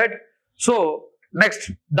 Right. So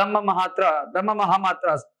next, Dhamma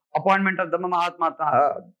Mahamatras, appointment of Dhamma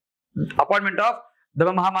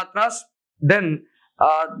Mahamatras. Then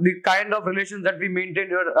the kind of relations that we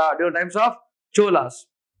maintained during times of Cholas.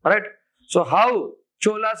 Right. So how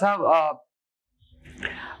Cholas have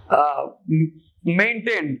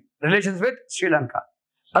maintained relations with Sri Lanka.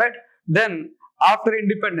 Right. Then after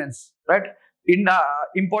independence, right, in the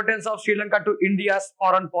importance of Sri Lanka to India's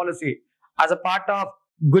foreign policy as a part of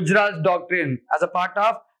Gujarat's doctrine, as a part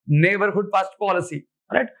of neighborhood first policy.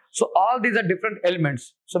 Right. So all these are different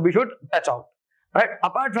elements. So we should touch out. Right.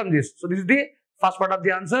 Apart from this, so this is the first part of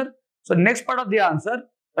the answer. So next part of the answer,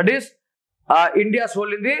 that is India's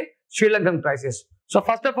role in the Sri Lankan crisis. So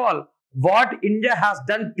first of all, what India has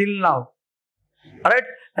done till now, alright,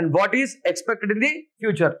 and what is expected in the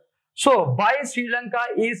future. So why Sri Lanka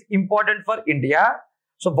is important for India?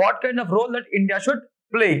 So what kind of role that India should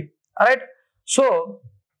play, alright. So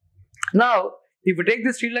now if we take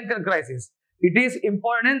the Sri Lankan crisis, it is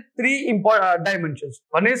important in three important dimensions.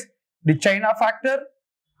 One is the China factor,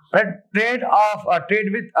 right, trade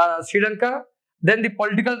with Sri Lanka, then the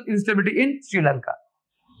political instability in Sri Lanka.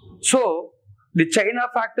 So the China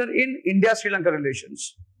factor in India-Sri Lanka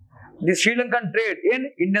relations, the Sri Lankan trade in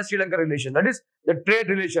India-Sri Lanka relations, that is the trade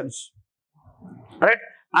relations, right,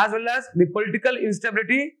 as well as the political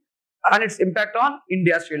instability and its impact on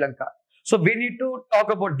India-Sri Lanka. So we need to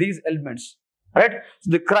talk about these elements, right,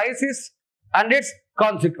 so the crisis and its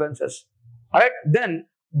consequences, right. Then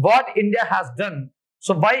what India has done.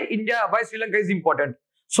 So why Sri Lanka is important.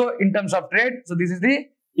 So in terms of trade, so this is the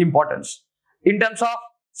importance. In terms of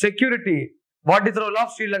security, what is the role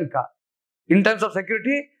of Sri Lanka? In terms of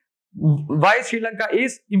security, why Sri Lanka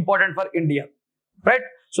is important for India, right?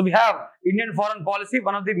 So we have Indian foreign policy.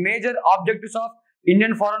 One of the major objectives of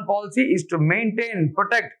Indian foreign policy is to maintain,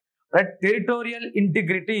 protect, right, territorial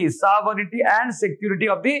integrity, sovereignty and security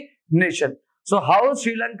of the nation. So how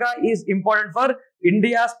Sri Lanka is important for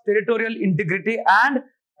India's territorial integrity and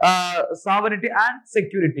sovereignty and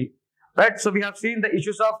security, right? So we have seen the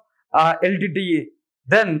issues of LTTE,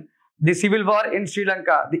 then the civil war in Sri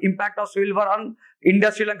Lanka, the impact of civil war on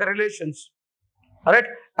India-Sri Lanka relations, all right,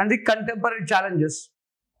 and the contemporary challenges,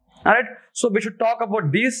 all right. So we should talk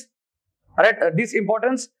about these, all right, this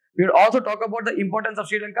importance. We will also talk about the importance of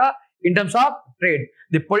Sri Lanka in terms of trade,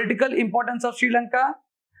 the political importance of Sri Lanka,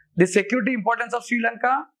 the security importance of Sri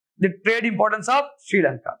Lanka, the trade importance of Sri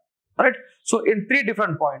Lanka, all right. So in 3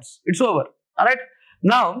 different points, it's over, all right.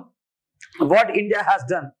 Now, what India has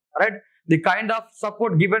done, all right, the kind of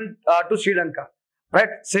support given to Sri Lanka, right?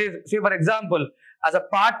 Say for example, as a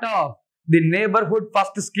part of the neighborhood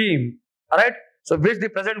first scheme, all right, so which the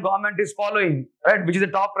present government is following, right, which is the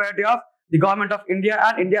top priority of the government of India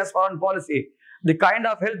and India's foreign policy, the kind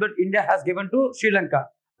of help that India has given to Sri Lanka,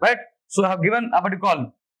 right? So have given what you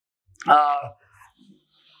call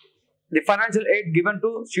the financial aid given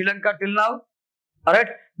to Sri Lanka till now, all right,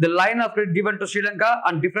 the line of credit given to Sri Lanka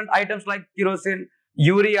on different items like kerosene,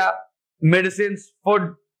 urea, medicines, food,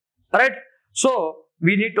 all right. So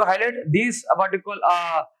we need to highlight these what you call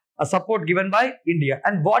support given by India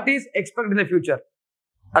and what is expected in the future,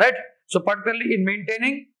 all right. So particularly in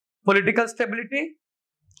maintaining political stability,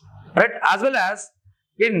 right, as well as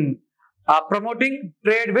in promoting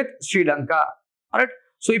trade with Sri Lanka, all right.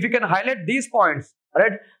 So if you can highlight these points, all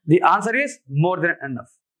right, the answer is more than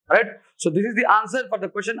enough, all right. So this is the answer for the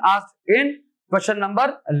question asked in question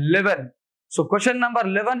number 11. So question number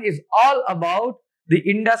 11 is all about the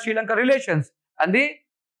India-Sri Lanka relations and the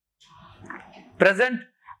present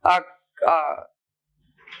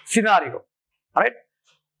scenario, all right.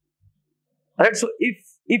 All right. So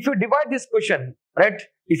if you divide this question, right,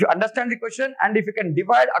 if you understand the question and if you can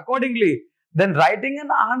divide accordingly, then writing an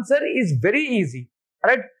answer is very easy,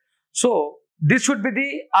 all right. So this should be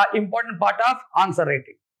the important part of answer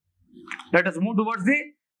writing. Let us move towards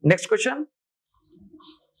the next question.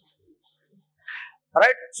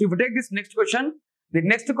 Alright, so if you take this next question, the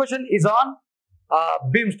next question is on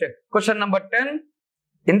BIMSTEC, question number 10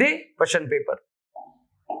 in the question paper.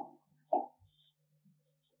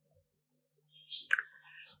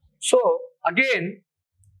 So again,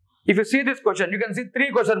 if you see this question, you can see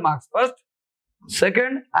 3 question marks, first,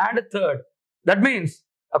 second and third. That means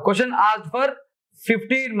a question asked for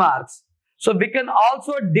 15 marks. So we can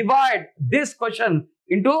also divide this question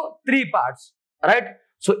into 3 parts, right?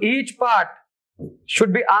 So each part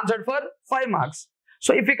should be answered for 5 marks.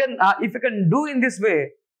 So if you can do in this way,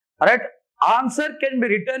 right, answer can be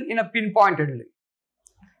written in a pinpointedly,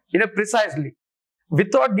 in a precisely,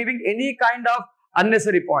 without giving any kind of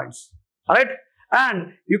unnecessary points, right?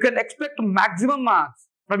 And you can expect maximum marks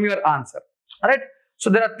from your answer, right? So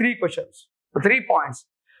there are 3 questions, 3 points.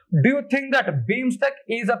 Do you think that BIMSTEC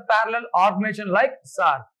is a parallel organization like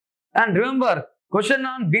SARC? And remember, question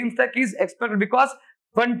on BIMSTEC is expected because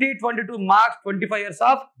 2022 marks 25 years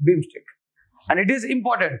of BIMSTEC. And it is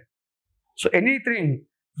important. So anything,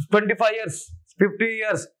 25 years, 50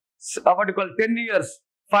 years, what you call 10 years,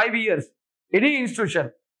 5 years, any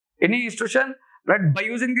institution, right, by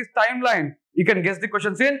using this timeline, you can guess the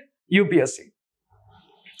questions in UPSC.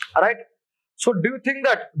 Alright. So do you think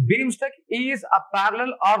that BIMSTEC is a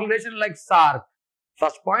parallel organization like SARC?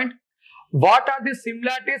 First point. What are the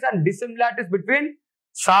similarities and dissimilarities between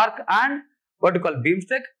SARC and what you call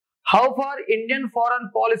BIMSTEC? How far Indian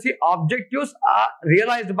foreign policy objectives are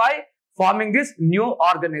realized by forming this new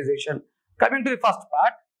organization? Coming to the first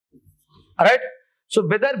part. Alright. So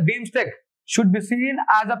whether BIMSTEC should be seen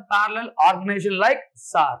as a parallel organization like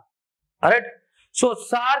SARC. Alright. So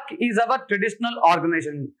SARC is our traditional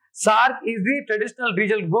organization. SARC is the traditional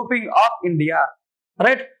regional grouping of India,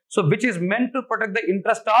 right? So which is meant to protect the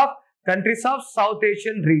interest of countries of South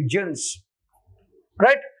Asian regions,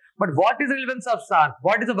 right? But what is the relevance of SARC?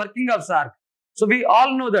 What is the working of SARC? So we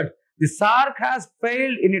all know that the SARC has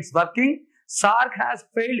failed in its working. SARC has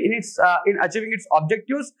failed in its in achieving its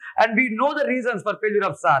objectives, and we know the reasons for failure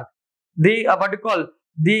of SARC. The what you call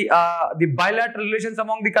the bilateral relations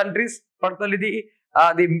among the countries, particularly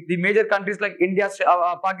the major countries like India,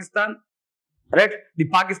 Pakistan, right? The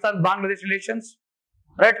Pakistan-Bangladesh relations,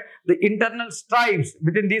 right? The internal strifes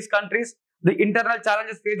within these countries, the internal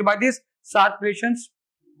challenges faced by these SARC nations,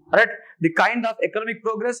 right? The kind of economic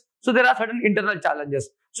progress. So there are certain internal challenges.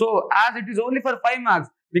 So as it is only for 5 marks,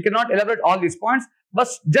 we cannot elaborate all these points, but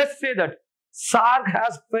just say that SARC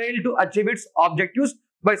has failed to achieve its objectives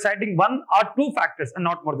by citing 1 or 2 factors and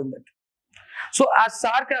not more than that. So as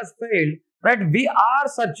SARC has failed, right, we are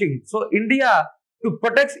searching. So India, to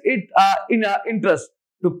protect its interest,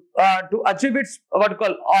 to achieve its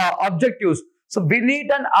objectives, so we need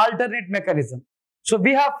an alternate mechanism. So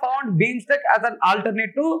we have found BIMSTEC as an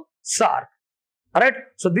alternate to SARC. Alright,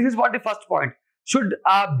 so this is what the first point. Should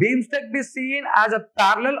BIMSTEC be seen as a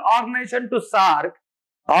parallel organization to SARC,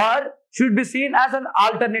 or should be seen as an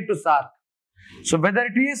alternate to SARC? So whether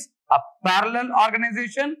it is a parallel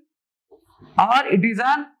organization or it is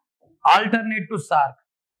an alternate to SARC.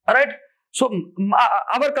 Alright, so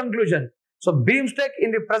our conclusion. So BIMSTEC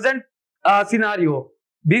in the present scenario,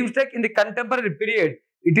 BIMSTEC in the contemporary period,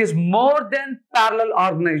 it is more than parallel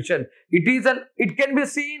organization. It can be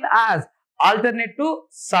seen as alternate to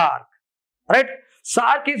SARC. Right?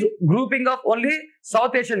 SARC is grouping of only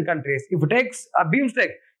South Asian countries. If it takes a BIMSTEC,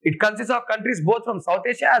 it consists of countries both from South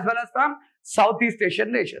Asia as well as from Southeast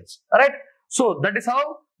Asian nations. Alright? So that is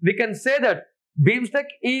how we can say that BIMSTEC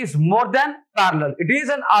is more than parallel. It is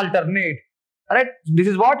an alternate. Alright? This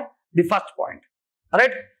is what the first point.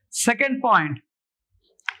 Alright? Second point.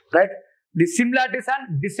 Right? The similarities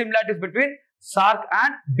and dissimilarities between SARC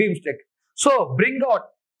and BIMSTEC. So bring out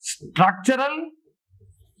structural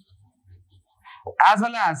as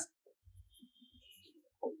well as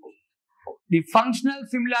the functional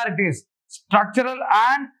similarities, structural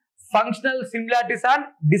and functional similarities and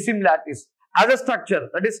dissimilarities. As a structure,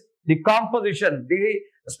 that is the composition, the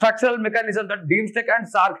structural mechanism that BIMSTEC and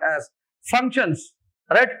SARC has. Functions,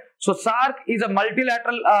 right? So SARC is a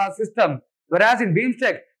multilateral system, whereas in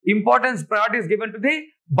BIMSTEC, importance priority is given to the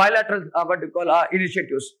bilateral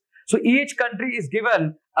initiatives. So each country is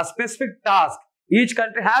given a specific task. Each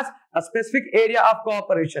country has a specific area of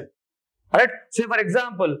cooperation. Right? Say for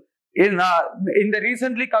example, in the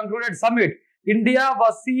recently concluded summit, India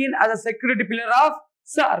was seen as a security pillar of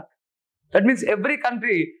SARC. That means every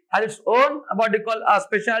country has its own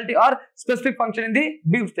specialty or specific function in the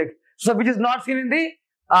BIMSTEC. So which is not seen in the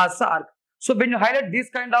SARC. So when you highlight this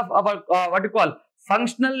kind of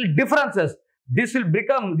functional differences, this will be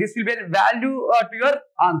a value to your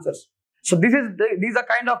answers. So these are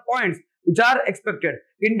kind of points which are expected.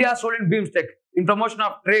 India's role in BIMSTEC in promotion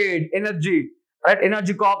of trade, energy, right?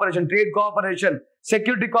 Energy cooperation, trade cooperation,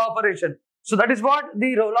 security cooperation. So that is what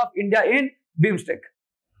the role of India in BIMSTEC.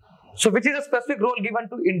 So which is a specific role given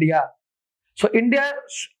to India. So India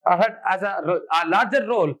has a larger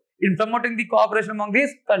role in promoting the cooperation among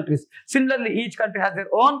these countries. Similarly, each country has their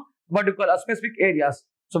own specific areas.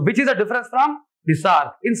 So which is a difference from the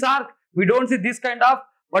SARC. In SARC, we don't see this kind of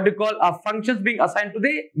functions being assigned to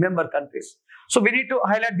the member countries. So we need to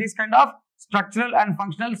highlight these kind of structural and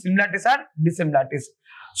functional similarities and dissimilarities.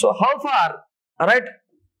 So how far, right,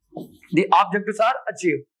 the objectives are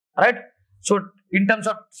achieved, right? So in terms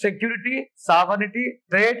of security, sovereignty,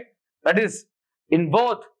 trade, that is in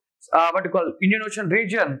both Indian Ocean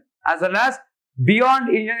region as well as beyond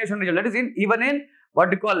Indian Ocean region, that is even in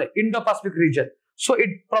Indo-Pacific region. So it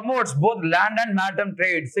promotes both land and maritime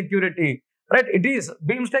trade, security, right?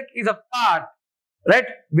 BIMSTEC is a part, right,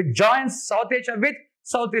 which joins South Asia with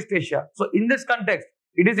Southeast Asia. So in this context,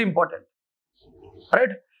 it is important, right?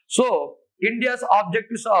 So India's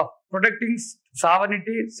objectives of protecting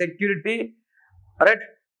sovereignty, security, right,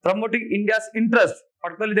 promoting India's interest,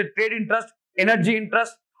 particularly the trade interest, energy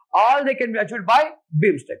interest, all they can be achieved by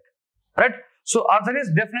BIMSTEC, right? So answer is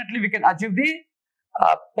definitely we can achieve the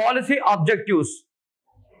policy objectives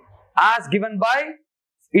as given by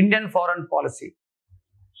Indian foreign policy.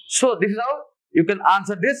 So this is how you can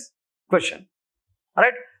answer this question.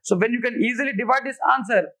 Alright. So when you can easily divide this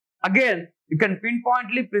answer, again you can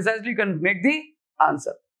pinpointly, precisely you can make the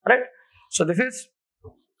answer. Alright. So this is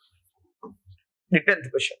the 10th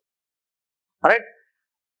question. Alright.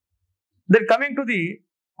 Then coming to the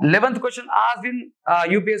 11th question asked in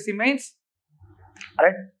UPSC mains.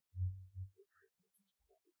 Alright.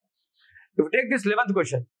 If you take this 11th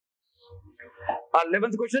question,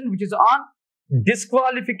 11th question which is on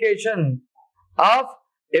disqualification of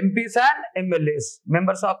MPs and MLAs,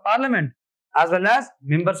 members of parliament as well as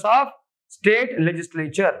members of state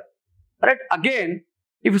legislature. Right? Again,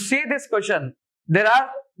 if you see this question, there are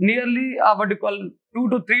nearly 2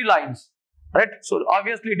 to 3 lines. Right? So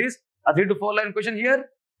obviously it is a 3 to 4 line question here.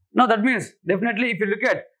 Now that means definitely if you look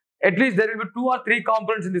at least there will be 2 or 3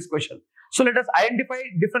 components in this question. So let us identify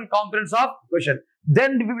different components of question.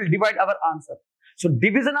 Then we will divide our answer. So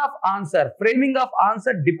division of answer, framing of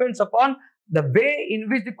answer depends upon the way in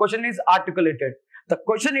which the question is articulated. The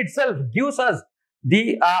question itself gives us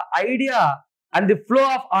the idea and the flow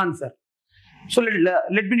of answer. So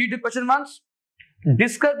let me read the question once.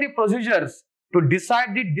 Discuss the procedures to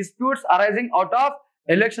decide the disputes arising out of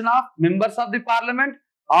election of members of the parliament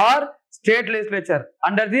or state legislature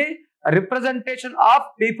under the Representation of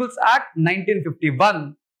People's Act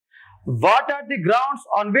 1951. What are the grounds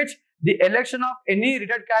on which the election of any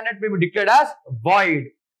retired candidate may be declared as void?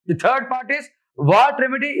 The third part is, what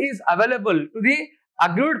remedy is available to the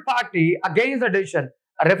aggrieved party against the decision?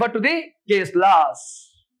 Refer to the case laws.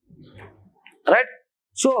 Right?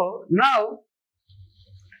 So, now,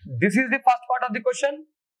 this is the first part of the question.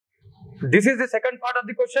 This is the second part of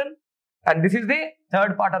the question. And this is the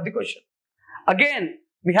third part of the question. Again,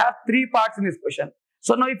 we have three parts in this question.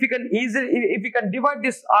 So now if you can divide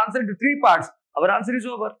this answer into three parts, our answer is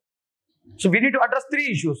over. So we need to address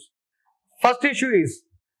three issues. First issue is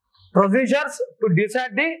procedures to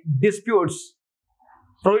decide the disputes.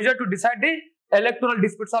 Procedure to decide the electoral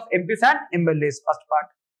disputes of MPs and MLAs, first part.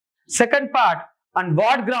 Second part, on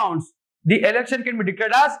what grounds the election can be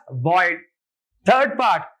declared as void. Third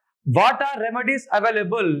part, what are remedies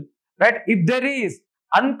available, right, if there is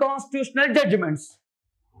unconstitutional judgments.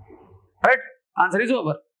 Right? Answer is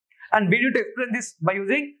over. And we need to explain this by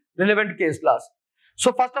using relevant case laws.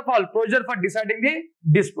 So first of all, procedure for deciding the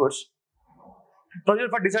disputes. Procedure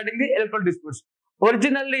for deciding the electoral disputes.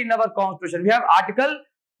 Originally in our constitution, we have Article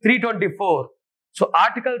 324. So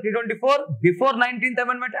Article 324 before 19th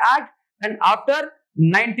Amendment Act and after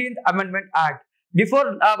 19th Amendment Act.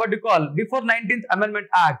 Before before 19th Amendment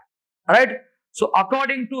Act. Right? So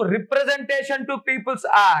according to Representation to People's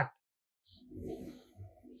Act.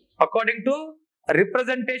 According to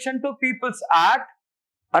Representation to People's Act,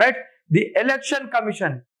 alright, the election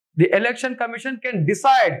commission can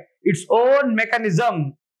decide its own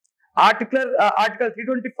mechanism. Article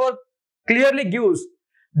 324 clearly gives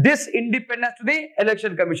this independence to the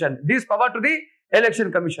election commission, this power to the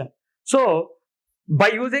election commission. So, by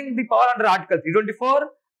using the power under Article 324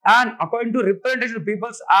 and according to Representation to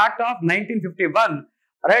People's Act of 1951,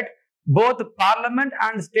 right, both parliament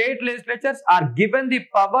and state legislatures are given the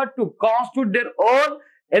power to constitute their own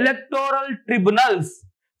electoral tribunals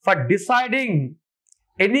for deciding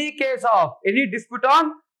any case of any dispute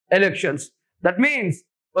on elections. That means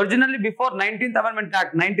originally before 19th Amendment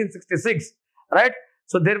Act 1966, right?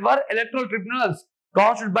 So there were electoral tribunals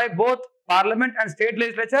constituted by both parliament and state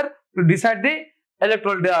legislature to decide the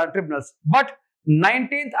electoral tribunals. But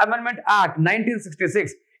 19th Amendment Act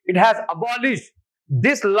 1966, it has abolished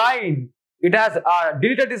this line, it has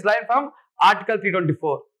deleted this line from Article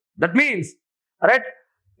 324. That means, right,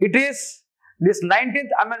 it is this 19th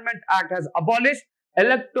Amendment Act has abolished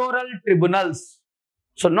electoral tribunals.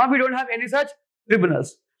 So now we don't have any such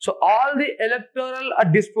tribunals. So all the electoral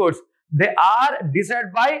disputes, they are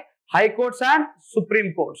decided by High Courts and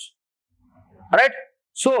Supreme Courts. Right?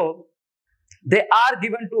 So they are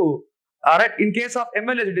given to, right, in case of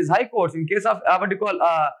MLAs it is High Courts, in case of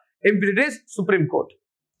MP it is Supreme Court.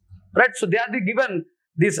 Right? So they are given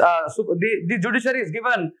this, the judiciary is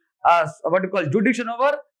given jurisdiction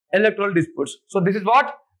over electoral disputes. So this is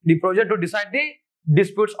what the procedure to decide the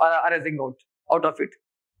disputes are arising out of it.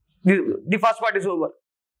 The first part is over.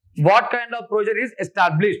 What kind of procedure is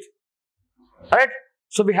established? Right?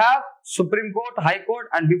 So we have Supreme Court, High Court,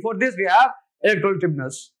 and before this we have electoral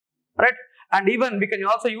tribunals. Right? And even we can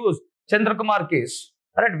also use Chandra Kumar case.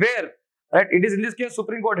 Right? Where, right, it is in this case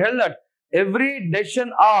Supreme Court held that every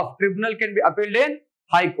decision of tribunal can be appealed in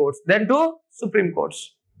High Courts, then to Supreme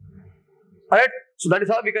Courts. Right? So that is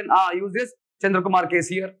how we can use this Chandra Kumar case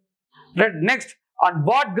here. Right? Next, on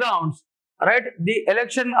what grounds, right, the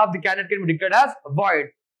election of the candidate can be declared as void?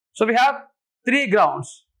 So we have three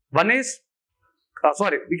grounds. One is,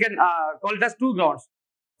 we can call it as two grounds.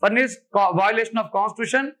 One is violation of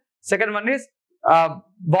constitution. Second one is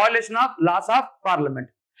violation of laws of parliament.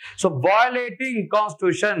 So violating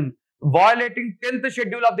constitution, violating 10th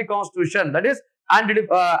schedule of the constitution, that is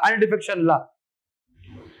anti-defection law.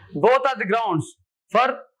 Both are the grounds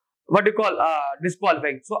for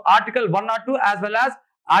disqualifying. So Article 102 as well as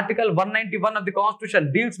Article 191 of the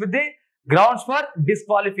Constitution deals with the grounds for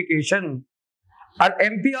disqualification. An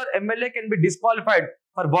MP or MLA can be disqualified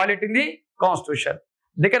for violating the Constitution.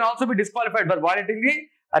 They can also be disqualified for violating the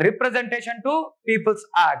Representation to People's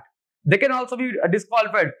Act. They can also be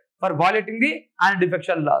disqualified for violating the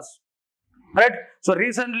anti-defection laws. Right? So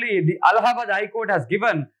recently, the Allahabad High Court has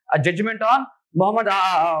given a judgment on Muhammad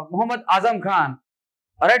Azam Khan,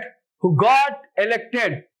 right, who got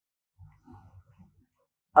elected,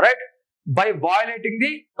 right, by violating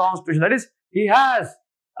the Constitution. That is, he has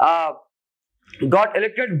got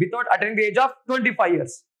elected without attaining the age of 25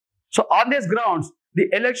 years. So on these grounds, the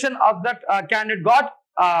election of that candidate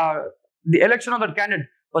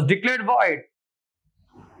was declared void.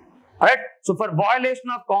 Alright. So for violation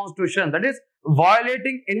of constitution, that is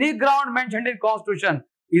violating any ground mentioned in constitution,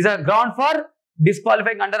 is a ground for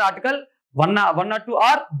disqualifying under Article 102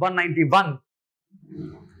 or 191.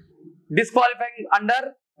 Disqualifying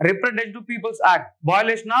under Representation to People's Act,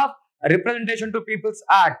 violation of Representation to People's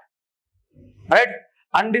Act, right?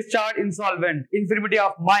 Undischarged insolvent, infirmity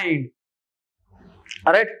of mind,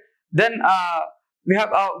 alright? Then we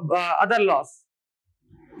have other laws,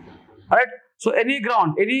 alright? So any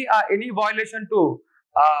ground, any violation to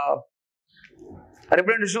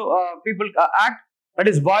Representation to People Act, that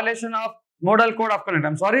is violation of Model Code of Conduct.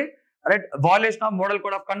 I'm sorry, alright? Violation of Model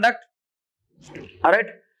Code of Conduct, alright?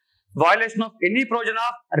 Violation of any provision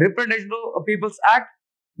of Representation to People's Act,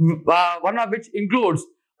 one of which includes,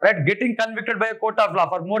 right, getting convicted by a court of law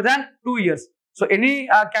for more than 2 years. So any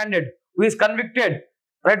candidate who is convicted,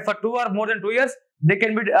 right, for 2 or more than 2 years, they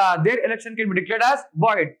can be their election can be declared as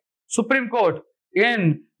void. Supreme Court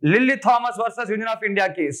in Lily Thomas versus Union of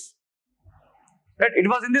India case, right? It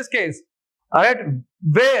was in this case, right,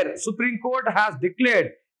 where Supreme Court has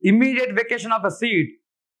declared immediate vacation of a seat,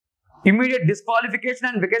 immediate disqualification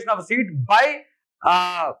and vacation of a seat by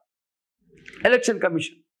Election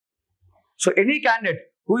Commission. So any candidate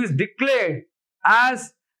who is declared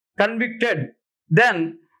as convicted,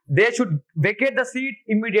 then they should vacate the seat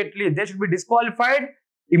immediately. They should be disqualified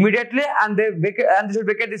immediately, and they should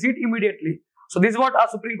vacate the seat immediately. So this is what our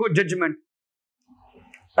Supreme Court judgment,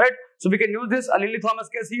 right? So we can use this Lily Thomas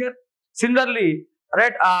case here. Similarly,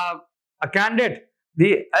 right, a candidate,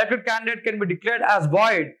 the elected candidate can be declared as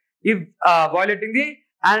void if violating the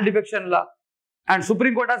anti-defection law, and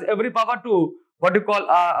Supreme Court has every power to what you call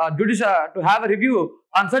judicial to have a review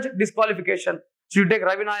on such disqualification. So you take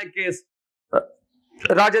Ravi Nayak case,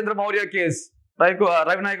 Rajendra Maurya case, Ravi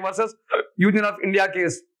Nayak versus Union of India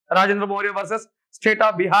case, Rajendra Maurya versus State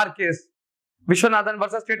of Bihar case, Vishwanathan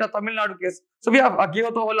versus State of Tamil Nadu case. So we have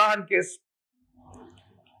Akiyoto Holahan case.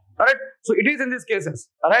 Alright, so it is in these cases,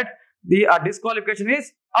 alright, the disqualification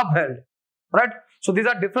is upheld, right? So these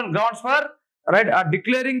are different grounds for, right,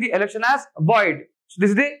 declaring the election as void. So this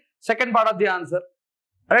is the second part of the answer,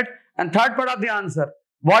 right? And third part of the answer,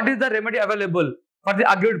 what is the remedy available for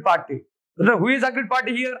the aggrieved party? So who is aggrieved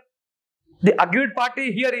party here? The aggrieved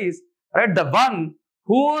party here is, right, the one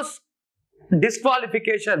whose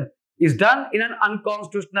disqualification is done in an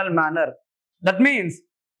unconstitutional manner. That means,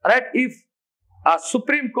 right, if a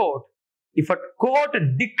Supreme Court, if a court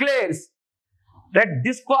declares that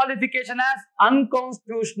disqualification as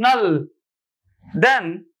unconstitutional,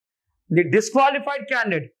 then the disqualified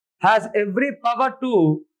candidate has every power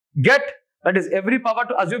to get, that is every power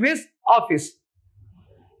to assume his office.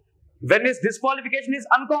 When his disqualification is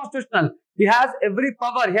unconstitutional, he has every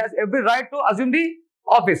power, he has every right to assume the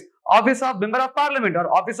office of member of parliament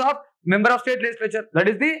or office of member of state legislature. That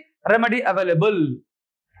is the remedy available.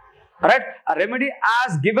 Alright, a remedy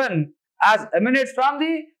as given as emanates from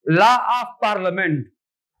the law of parliament.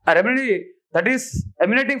 A remedy that is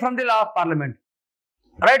emanating from the law of parliament.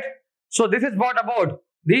 Right? So this is what about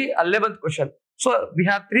the 11th question. So we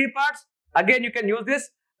have 3 parts. Again, you can use this.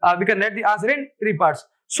 We can write the answer in 3 parts.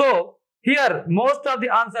 So here, most of the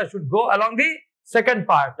answer should go along the second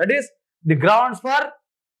part. That is the grounds for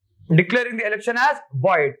declaring the election as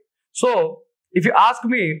void. So if you ask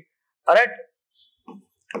me, alright,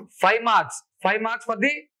 5 marks for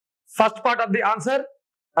the first part of the answer,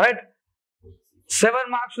 alright, 7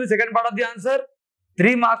 marks to the second part of the answer,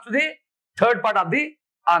 3 marks to the third part of the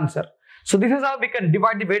answer. So this is how we can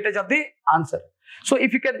divide the weightage of the answer. So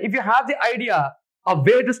if you have the idea of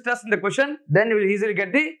where to stress in the question, then you will easily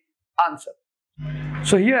get the answer.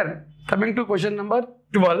 So here, coming to question number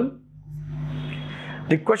 12.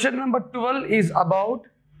 The question number 12 is about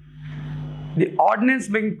the ordinance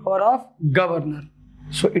being power of governor.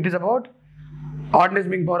 So it is about ordinance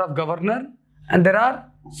being power of governor, and there are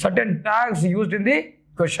certain tags used in the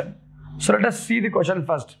question. So let us see the question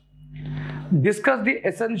first. Discuss the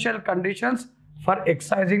essential conditions for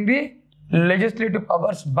exercising the legislative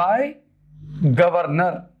powers by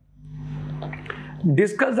governor.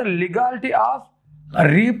 Discuss the legality of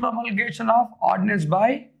repromulgation of ordinance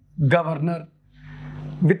by governor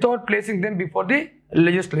without placing them before the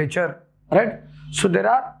legislature. Right? So there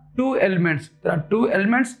are 2 elements. There are 2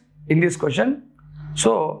 elements in this question.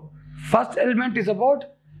 So first element is about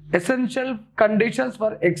essential conditions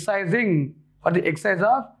for exercising, for the exercise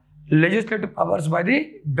of legislative powers by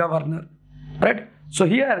the governor. Right? So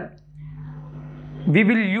here we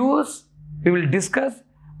will discuss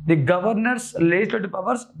the governor's legislative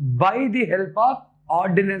powers by the help of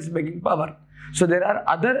ordinance making power. So there are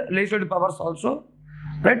other legislative powers also,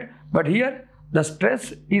 right? But here the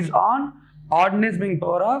stress is on ordinance making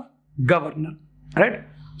power of governor, right?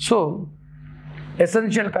 So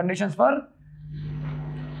essential conditions for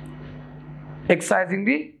exercising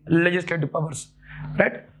the legislative powers,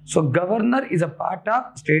 right? So governor is a part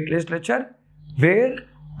of state legislature, where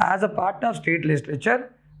as a part of state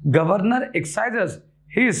legislature, governor exercises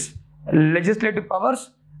his legislative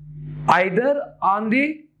powers either on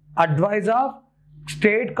the advice of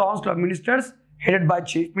state council of ministers headed by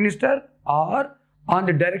chief minister, or on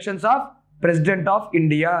the directions of president of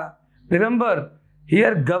India. Remember,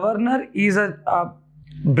 here governor is a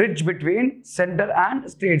bridge between center and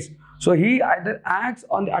states. So he either acts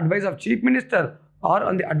on the advice of chief minister or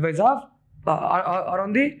on the advice of or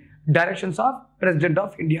on the directions of president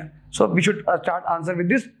of India. So we should start answer with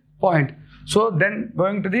this point. So then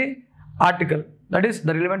going to the article, that is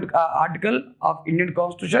the relevant article of Indian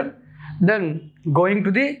Constitution. Then going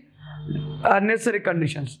to the necessary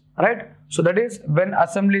conditions, right? So that is when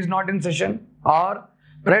assembly is not in session, or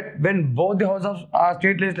right when both the houses of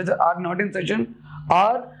state legislature are not in session,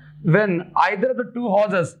 or when either of the two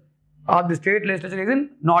houses of the state legislature is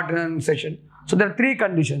not in session. So there are three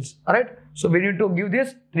conditions, right? So we need to give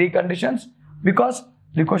these three conditions because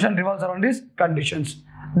the question revolves around these conditions.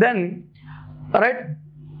 Then, right,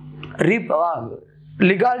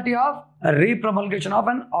 legality of repromulgation of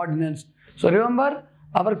an ordinance. So remember,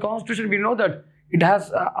 our constitution, we know that it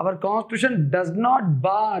has our constitution does not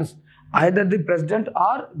bars either the president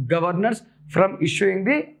or governors from issuing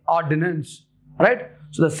the ordinance, right?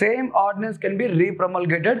 So the same ordinance can be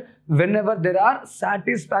repromulgated whenever there are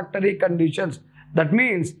satisfactory conditions. That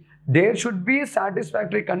means there should be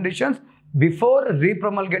satisfactory conditions before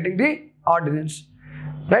repromulgating the ordinance,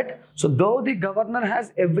 right? So though the governor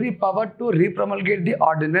has every power to repromulgate the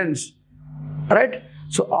ordinance, right?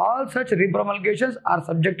 So all such repromulgations are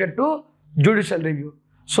subjected to judicial review.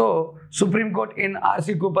 So Supreme Court in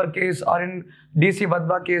R.C. Cooper case or in D.C.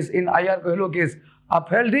 Vadva case, in I.R. Coelho case,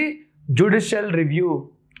 upheld the judicial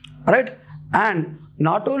review, right? And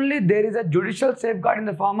not only there is a judicial safeguard in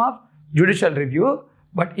the form of judicial review,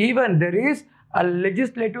 but even there is a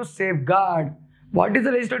legislative safeguard. What is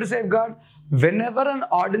the legislative safeguard? Whenever an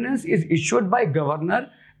ordinance is issued by governor,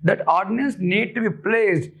 that ordinance need to be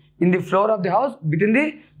placed in the floor of the house within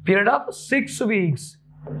the period of 6 weeks,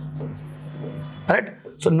 right?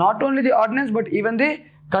 So not only the ordinance, but even the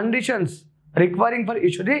conditions requiring for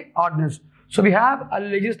issue the ordinance. So we have a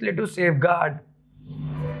legislative safeguard,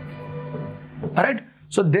 right?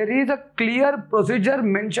 So there is a clear procedure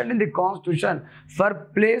mentioned in the constitution for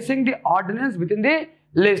placing the ordinance within the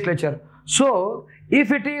legislature. So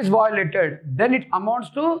if it is violated, then it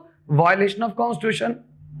amounts to violation of constitution,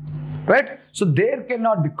 right? So there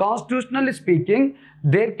cannot be, constitutionally speaking,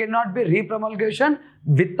 there cannot be repromulgation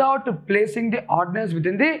without placing the ordinance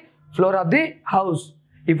within the floor of the house.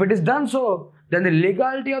 If it is done so, then the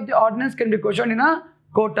legality of the ordinance can be questioned in a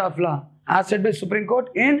court of law, as said by Supreme Court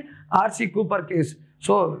in R.C. Cooper case.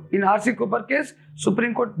 So in R.C. Cooper case,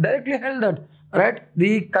 Supreme Court directly held that, right,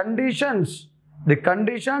 the conditions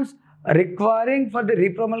requiring for the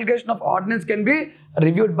repromulgation of ordinance can be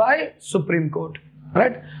reviewed by Supreme Court,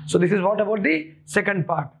 right? So this is what about the second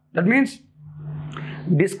part. That means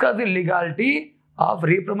discuss the legality of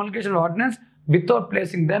repromulgation of ordinance without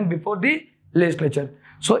placing them before the legislature.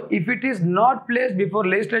 So if it is not placed before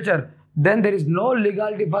legislature, then there is no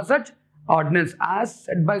legality for such ordinance as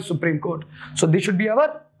said by Supreme Court. So this should be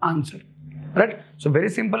our answer, right? So very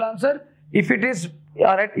simple answer. If it is,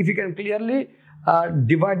 right, if you can clearly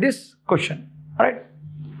divide this question, right?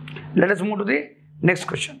 Let us move to the next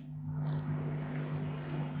question.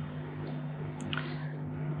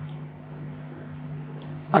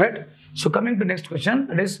 Alright, so coming to next question,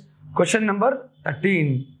 that is question number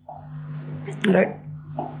 13, right?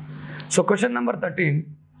 So question number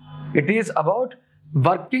 13, it is about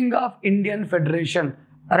working of Indian Federation,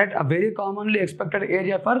 right? A very commonly expected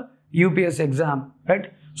area for UPSC exam,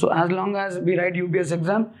 right? So as long as we write UPSC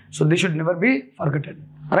exam, so this should never be forgotten,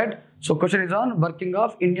 right? So question is on working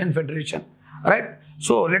of Indian Federation, right?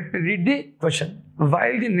 So let me read the question.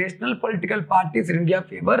 While the national political parties in India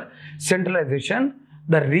favor centralization,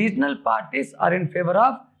 the regional parties are in favor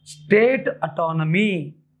of state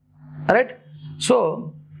autonomy, right?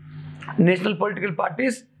 So national political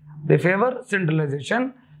parties, they favor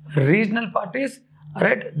centralization. Regional parties,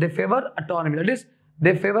 right, they favor autonomy. That is,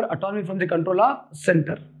 they favor autonomy from the control of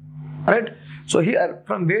center, right? So here,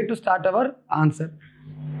 from where to start our answer?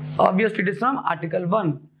 Obviously, it is from Article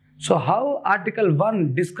 1. So how Article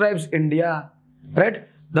 1 describes India, right?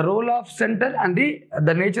 The role of center and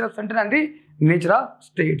the nature of center and the nature of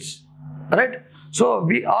states. Right? So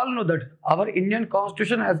we all know that our Indian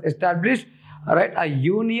Constitution has established, right, a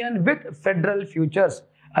union with federal futures,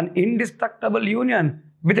 an indestructible union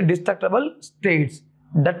with destructible states.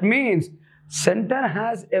 That means center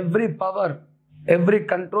has every power, every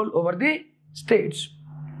control over the states.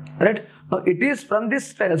 Right? Now it is from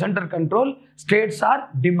this center control states are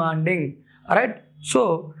demanding. Right?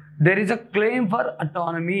 So there is a claim for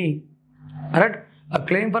autonomy. Right? A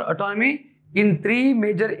claim for autonomy in three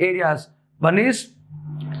major areas. One is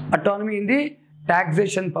autonomy in the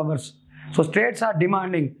taxation powers. So states are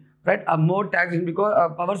demanding, right, a more taxation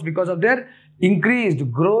powers because of their increased,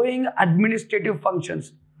 growing administrative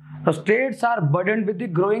functions. So states are burdened with the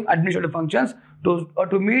growing administrative functions.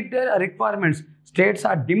 To meet their requirements, states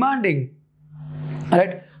are demanding,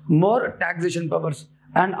 right, more taxation powers.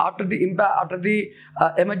 And after the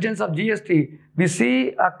emergence of GST, we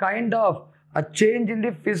see a kind of a change in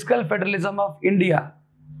the fiscal federalism of India.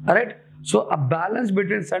 Right? So a balance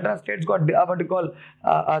between central and states got what you call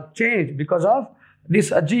changed because of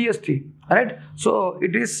this GST. Right? So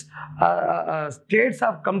it is states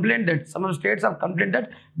have complained that some of the states have complained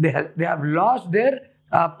that they have lost their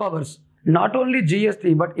powers. Not only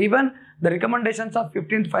GST, but even the recommendations of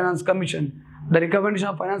 15th Finance Commission. The recommendation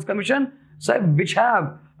of Finance Commission, so which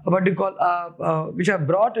have what you call which have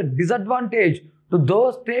brought a disadvantage to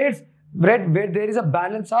those states where there is a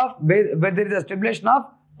balance of where there is a stabilization of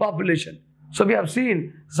population. So we have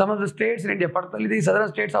seen some of the states in India, particularly the southern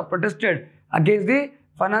states, have protested against the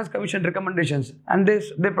Finance Commission recommendations, and they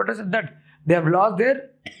protested that they have lost their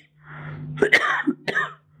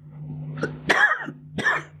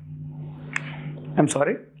I'm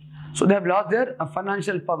sorry. So they have lost their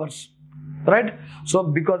financial powers, right? So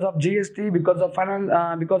because of GST, because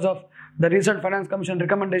of the recent Finance Commission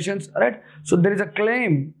recommendations, right? So there is a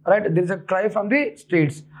claim, right? There is a cry from the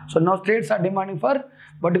states. So now states are demanding for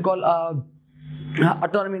what you call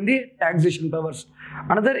autonomy in the taxation powers.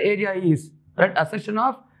 Another area is, right, assertion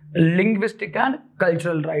of linguistic and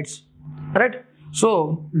cultural rights, right?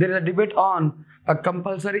 So there is a debate on a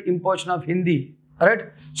compulsory imposition of Hindi,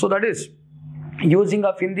 right? So that is using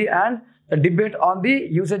of Hindi and a debate on the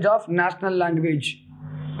usage of national language,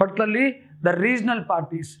 particularly the regional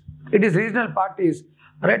parties. It is regional parties,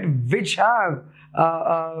 right, which have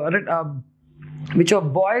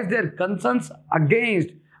voiced their concerns against,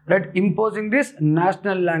 right, imposing this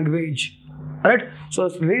national language, right? So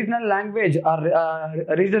regional language or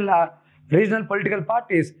regional political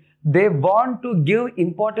parties, they want to give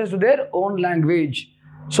importance to their own language.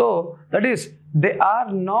 So that is, they are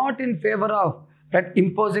not in favor of, right,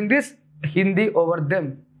 imposing this Hindi over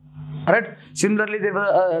them. Right? Similarly,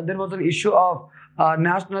 there was an issue of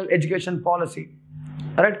national education policy.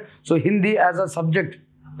 Right? So Hindi as a subject,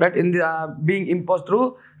 right, in the being imposed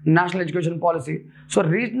through national education policy. So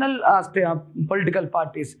regional political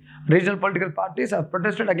parties have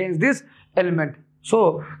protested against this element.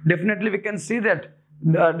 So definitely we can see that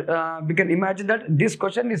we can imagine that this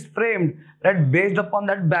question is framed, right, based upon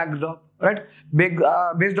that backdrop, right,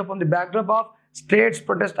 based upon the backdrop of states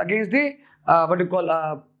protest against the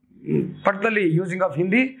particularly using of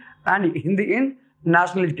Hindi and Hindi in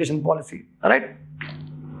national education policy, right?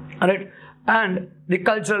 And the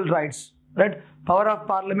cultural rights, right? Power of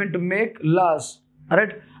parliament to make laws,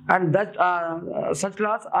 right? And that such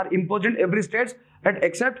laws are imposed in every state, right,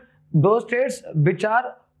 except those states which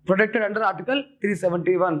are protected under Article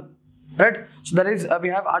 371, right? So there is we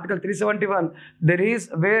have Article 371. There is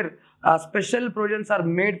where special provisions are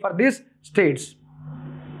made for these states.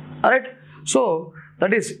 Alright, so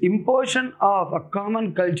that is imposition of a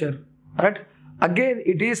common culture. Right? Again,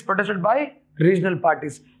 it is protested by regional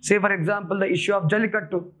parties. Say for example, the issue of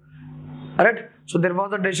Jallikattu. Alright, so there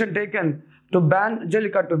was a decision taken to ban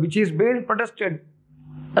Jallikattu, which is being protested.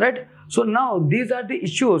 Right? So now these are the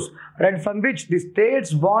issues, right, from which the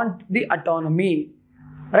states want the autonomy.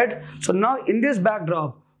 Right? So now in this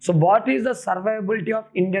backdrop, so what is the survivability of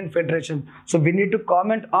Indian Federation? So we need to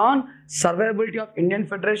comment on survivability of Indian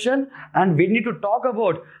Federation, and we need to talk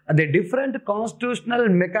about the different constitutional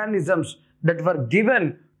mechanisms that were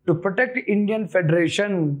given to protect Indian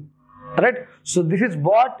Federation. Right? So this is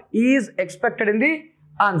what is expected in the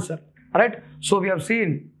answer. Right? So we have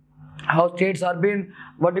seen how states are being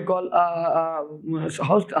what we call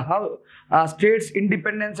how states'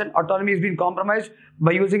 independence and autonomy is being compromised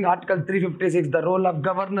by using Article 356, the role of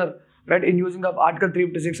governor, right, in using of Article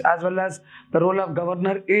 356, as well as the role of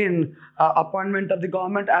governor in appointment of the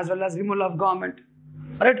government as well as removal of government.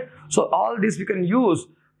 Right? So all this we can use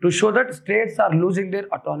to show that states are losing their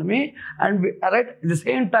autonomy, and right, at the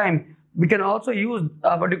same time we can also use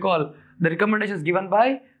what you call the recommendations given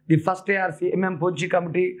by the first ARC, Pochi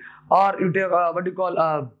committee, or you take what you call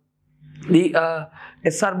the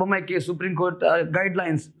SR Bommai case, Supreme Court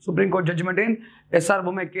guidelines, Supreme Court judgment in SR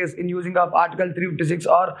Bommai case in using of Article 356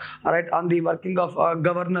 or right on the working of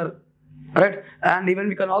governor, right? And even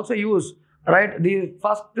we can also use right the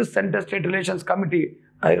first Center State Relations Committee,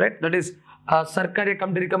 right? That is Sarkari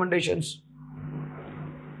Committee recommendations.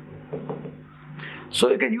 So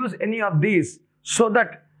you can use any of these so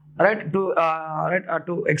that right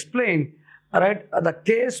to explain right the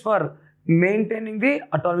case for maintaining the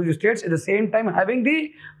autonomy of the states, at the same time having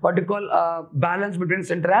the what you call balance between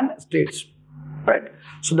center and states, right?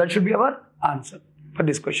 So that should be our answer for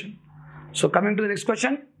this question. So coming to the next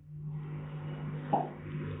question.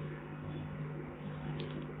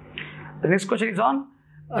 The next question is on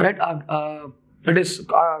right that is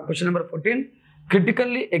question number 14.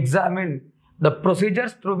 Critically examine the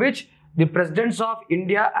procedures through which the presidents of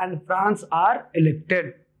India and France are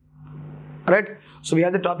elected, right? So we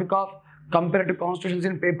have the topic of comparative constitutions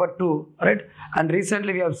in paper 2, right? And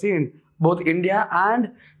recently we have seen both India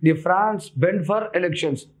and the France went for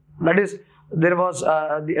elections. That is, there was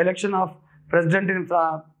the election of president in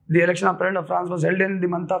France. The election of president of France was held in the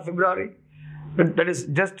month of February. That is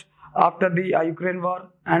just after the Ukraine war,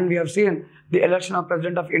 and we have seen the election of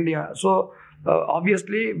president of India. So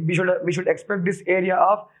obviously we should expect this area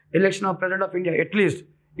of election of president of India at least,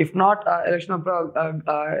 if not election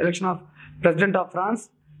of president of France.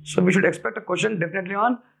 So we should expect a question definitely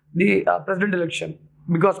on the president election,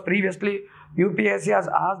 because previously UPSC has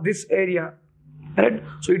asked this area, right?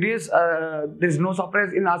 So it is there is no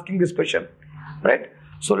surprise in asking this question, right?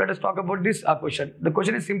 So let us talk about this question. The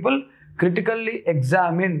question is simple: critically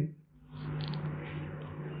examine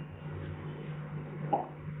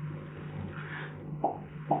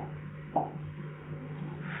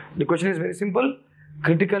the question is very simple.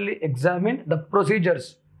 Critically examine the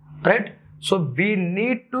procedures, right? So we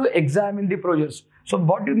need to examine the procedures. So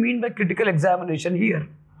what do you mean by critical examination here?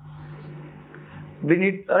 We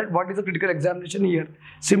need, right? What is the critical examination here?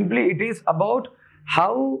 Simply it is about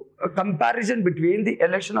how a comparison between the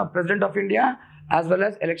election of President of India as well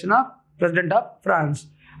as election of President of France,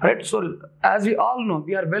 right? So as we all know,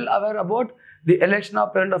 we are well aware about the election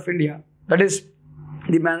of President of India, that is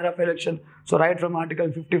the manner of election. So right from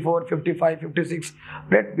Article 54, 55, 56,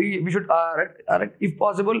 right? We should, if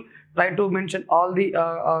possible, try to mention all the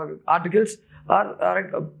articles,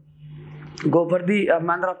 or go for the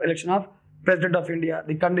manner of election of President of India,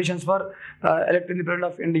 the conditions for electing the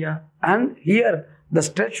President of India, and here the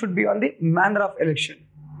stress should be on the manner of election,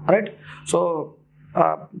 right? So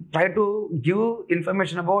try to give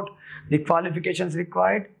information about the qualifications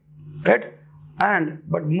required, right?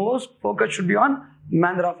 But most focus should be on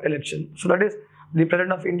manner of election. So that is the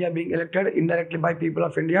President of India being elected indirectly by people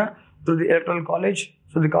of India through the electoral college.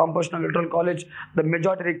 So the composition of electoral college, the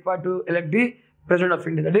majority required to elect the President of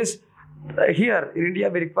India. That is, here in India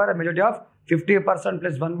we require a majority of 50%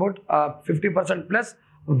 plus one vote, 50% plus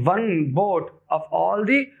one vote of all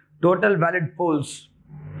the total valid polls.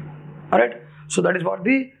 Alright, so that is what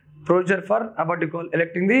the procedure for what you call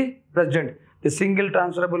electing the president. The single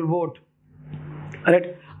transferable vote,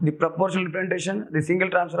 alright, the proportional representation, the single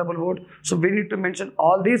transferable vote. So we need to mention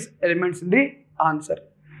all these elements in the answer.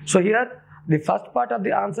 So here the first part of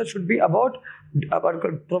the answer should be about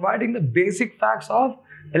providing the basic facts of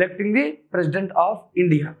electing the President of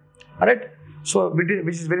India. Alright, so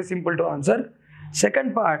which is very simple to answer.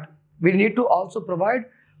 Second part, we need to also provide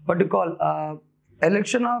what you call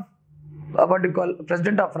election of what you call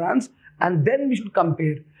President of France, and then we should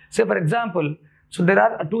compare. Say for example, so there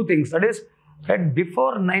are two things, that is right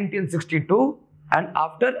before 1962 and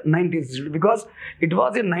after 1962, because it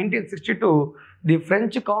was in 1962 the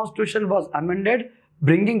French Constitution was amended,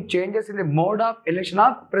 bringing changes in the mode of election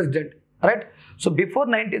of president, right? So before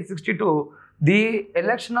 1962, the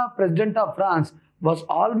election of President of France was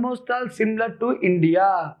almost all similar to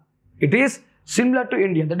India. It is similar to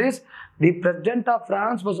India. That is, the President of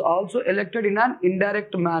France was also elected in an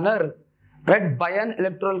indirect manner, right, by an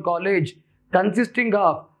electoral college consisting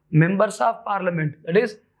of members of parliament, that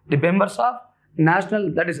is the members of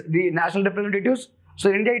national, that is the national representatives. So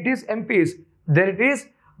in India it is MPs, there it is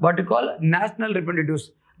what you call national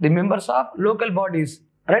representatives, the members of local bodies,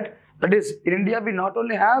 right? That is, in India we not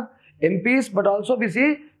only have MPs but also we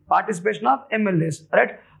see participation of MLAs,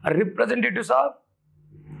 right? Representatives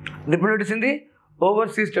in the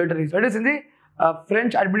overseas territories, that is in the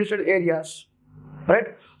French administered areas, right?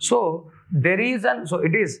 So there is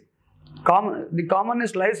it is the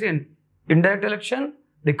commonness lies in indirect election,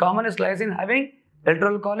 the commonness lies in having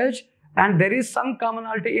electoral college, and there is some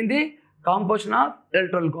commonality in the composition of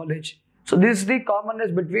electoral college. So this is the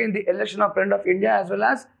commonness between the election of President of India as well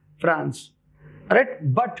as France.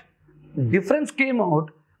 Right? But difference came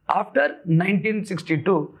out after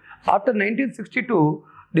 1962. After 1962,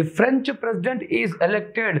 the French president is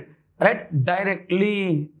elected, right,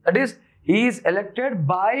 directly. That is, he is elected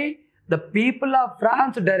by the people of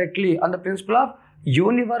France directly on the principle of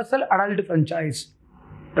universal adult franchise.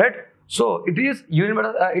 Right? So it is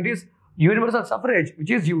universal suffrage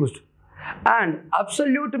which is used, and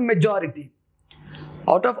absolute majority.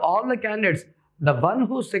 Out of all the candidates, the one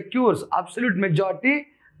who secures absolute majority,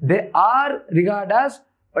 they are regarded as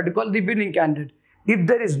what we call the winning candidate. If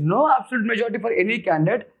there is no absolute majority for any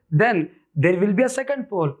candidate, then there will be a second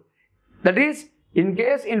poll. That is, in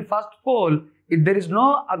case in first poll, if there is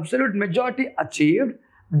no absolute majority achieved,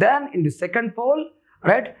 then in the second poll,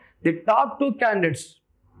 right, the top two candidates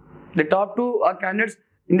in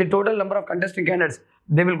the total number of contesting candidates,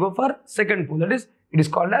 they will go for second poll. That is, it is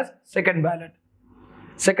called as second ballot.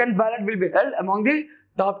 Second ballot will be held among the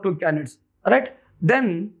top two candidates. Right?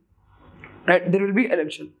 Then, right, there will be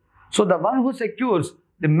election. So the one who secures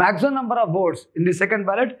the maximum number of votes in the second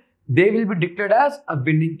ballot, they will be declared as a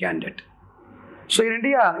winning candidate. So in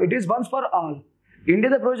India, it is once for all. In India,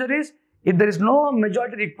 the procedure is, if there is no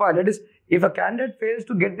majority required, that is, if a candidate fails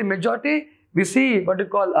to get the majority, we see what we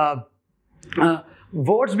call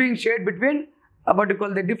votes being shared between what we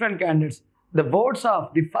call the different candidates. The votes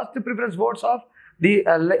of the first preference votes of the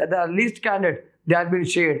least candidate, they have been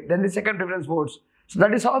shared. Then the second preference votes. So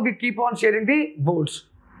that is how we keep on sharing the votes.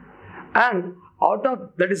 And out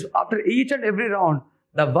of that is, after each and every round,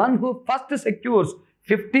 the one who first secures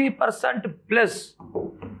 50% plus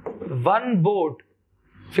one vote,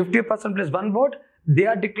 50% plus one vote, they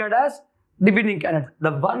are declared as the winning candidate.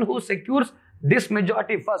 The one who secures this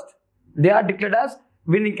majority first, they are declared as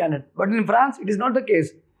winning candidate. But in France, it is not the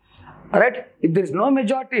case. Alright, if there is no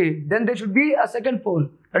majority, then there should be a second poll.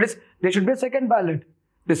 That is, there should be a second ballot.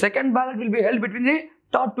 The second ballot will be held between the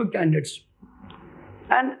top two candidates.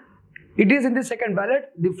 And it is in the second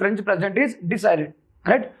ballot, the French president is decided.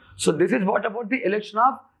 Right? So this is what about the election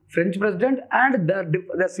of French president and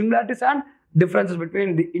the similarities and differences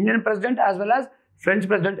between the Indian president as well as French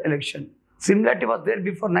president election. Similarity was there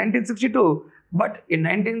before 1962, but in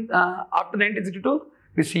after 1962,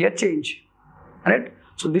 we see a change. Right?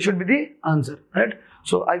 So this should be the answer. Right?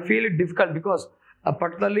 So I feel it difficult because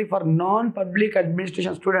particularly for non-public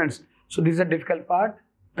administration students, so this is a difficult part.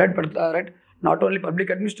 Right? But not only public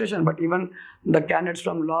administration, but even the candidates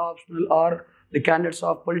from law optional or the candidates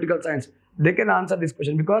of political science, they can answer this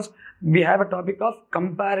question because we have a topic of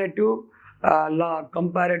comparative law,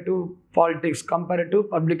 comparative politics, comparative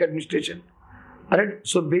public administration. Alright,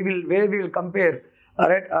 so we will compare,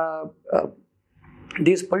 alright,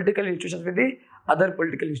 these political institutions with the other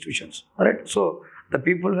political institutions. Alright, so the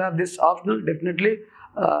people who have this optional, definitely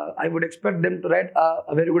I would expect them to write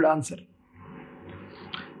a very good answer.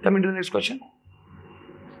 Coming to the next question.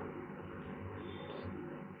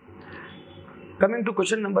 Coming to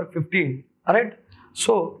question number 15. Alright,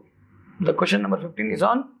 so the question number 15 is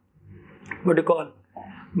on what you call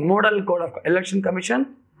Model Code of Election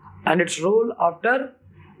Commission and its role after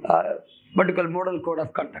what you call Model Code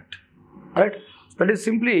of Conduct. Alright, so that is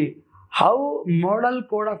simply how Model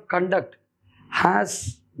Code of Conduct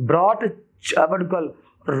has brought what you call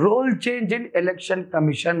role change in Election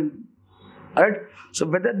Commission. Alright, so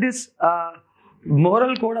whether this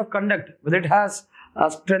Moral Code of Conduct, whether it has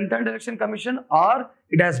strengthened Election Commission or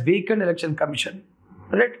it has weakened Election Commission.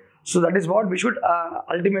 Right? So that is what we should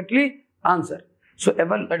ultimately answer. So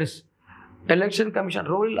that is Election Commission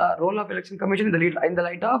role of Election Commission in the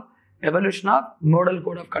light of evolution of Model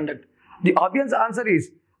Code of Conduct. The obvious answer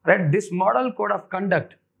is, right, this Model Code of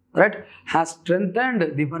Conduct, right, has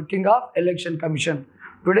strengthened the working of Election Commission.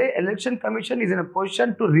 Today, Election Commission is in a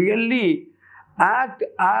position to really act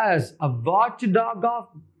as a watchdog of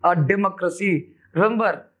a democracy.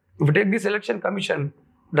 Remember, if you take this Election Commission,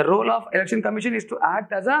 the role of Election Commission is to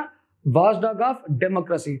act as a watchdog of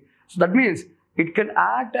democracy. So that means it can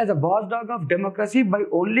act as a watchdog of democracy by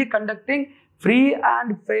only conducting free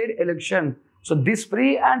and fair election. So this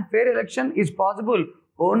free and fair election is possible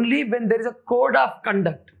only when there is a code of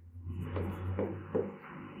conduct.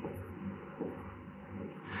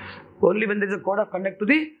 Only when there is a code of conduct to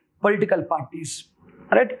the political parties.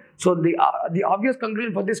 Right? So the obvious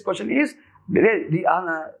conclusion for this question is,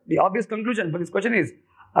 the obvious conclusion for this question is,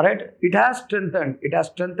 alright, it has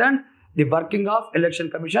strengthened the working of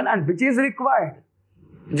Election Commission, and which is required.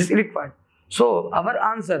 So our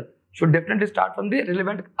answer should definitely start from the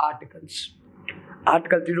relevant articles.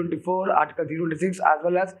 Article 324, Article 326, as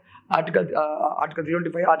well as Article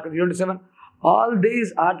 325, Article 327. All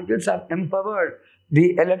these articles have empowered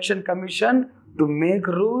the election commission to make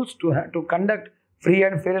rules, to conduct free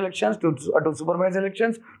and fair elections, to supervise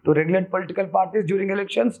elections, to regulate political parties during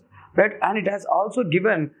elections, right? And it has also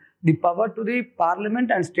given the power to the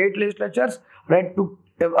parliament and state legislatures, right, to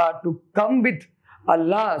come with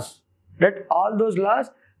laws, right? All those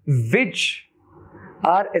laws which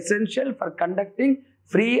are essential for conducting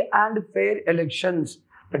free and fair elections.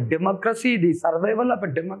 The democracy, the survival of a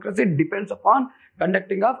democracy depends upon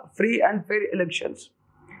conducting of free and fair elections.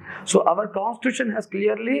 So our constitution has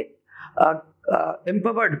clearly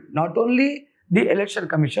empowered not only the election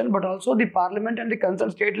commission but also the parliament and the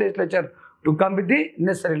concerned state legislature to come with the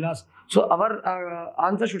necessary laws. So our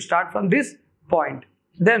answer should start from this point.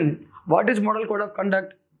 Then what is model code of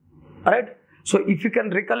conduct? Alright. So if you can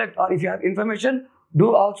recollect or if you have information,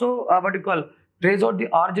 do also trace out the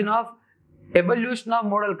origin of evolution of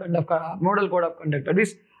model code of conduct. That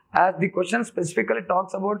is, as the question specifically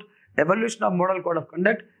talks about evolution of model code of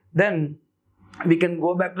conduct, then we can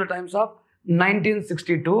go back to the times of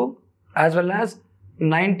 1962 as well as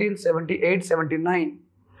 1978-79.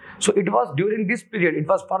 So it was during this period, it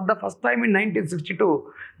was for the first time in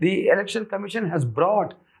 1962, the election commission has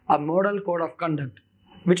brought a model code of conduct,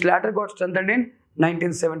 which later got strengthened in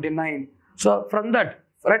 1979. So from that,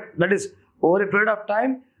 right, that is over a period of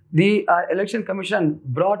time, the election commission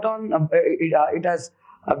brought on, it has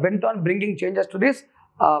went on bringing changes to this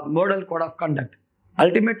model code of conduct.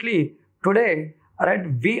 Ultimately, today, right,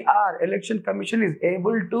 election commission is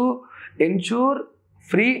able to ensure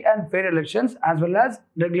free and fair elections as well as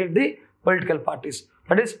regulate the political parties.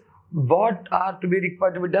 That is what are to be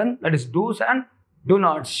required to be done. That is do's and do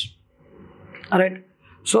nots. All right.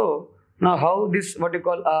 So now how this model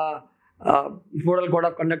code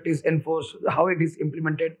of conduct is enforced, how it is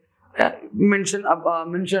implemented. Mention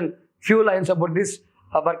few lines about this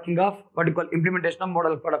working of implementation of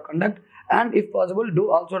model code of conduct, and if possible, do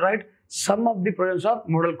also write some of the provisions of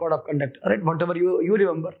model code of conduct. Right, whatever you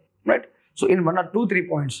remember. Right. So in 1 or 2, 3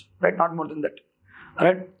 points. Right, not more than that. All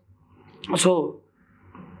right. So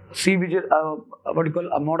see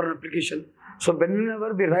a modern application. So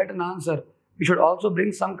whenever we write an answer, we should also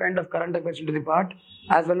bring some kind of current affairs into the part,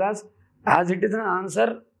 as well as it is an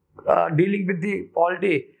answer dealing with the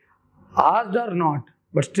polity, asked or not,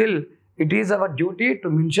 but still it is our duty to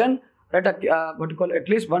mention that at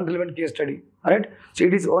least one relevant case study. All right. So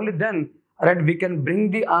it is only then, right, we can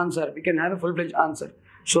bring the answer, we can have a full-fledged answer.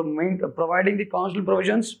 So providing the constitutional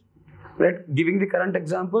provisions, right, giving the current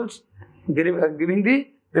examples, giving the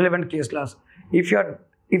relevant case laws. If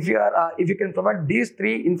you can provide these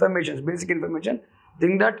 3 informations, basic information,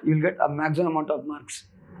 think that you'll get a maximum amount of marks.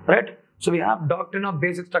 Right. So we have doctrine of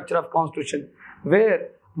basic structure of constitution, where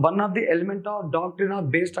one of the element of doctrine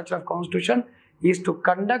of basic structure of constitution is to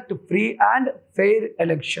conduct free and fair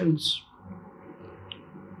elections.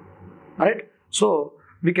 Alright, so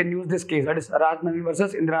we can use this case, that is Rajiv Gandhi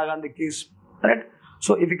versus Indira Gandhi case. Alright,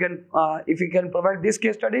 so if you can provide this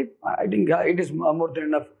case study, I think it is more than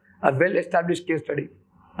enough, a well-established case study.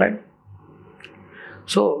 Right.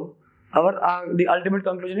 So the ultimate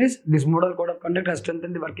conclusion is this model code of conduct has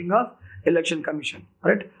strengthened the working of election commission.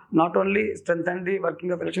 Right. Not only strengthened the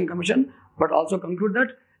working of election commission, but also conclude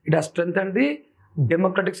that it has strengthened the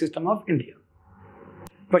democratic system of India.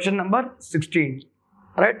 Question number 16.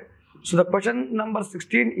 Right. So the question number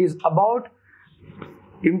 16 is about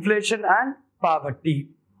inflation and poverty.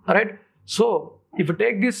 Right. So if you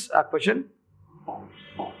take this question,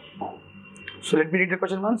 so let me read the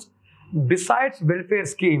question once. Besides welfare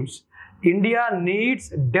schemes, India needs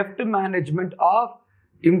deft management of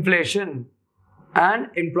inflation and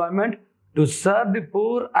employment to serve the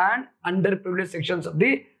poor and underprivileged sections of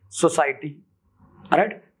the society.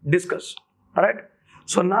 Alright, discuss. Alright,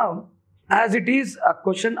 so now as it is a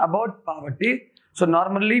question about poverty, so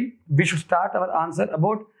normally we should start our answer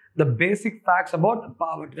about the basic facts about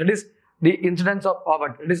poverty. That is the incidence of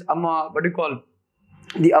poverty. That is the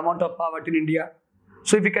amount of poverty in India.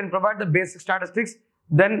 So if you can provide the basic statistics,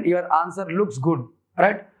 then your answer looks good.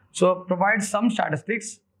 Right? So provide some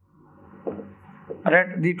statistics.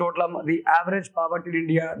 Right? The average poverty in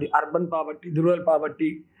India, the urban poverty, the rural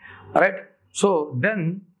poverty. Right? So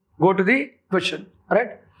then go to the question.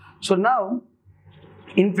 Right? So now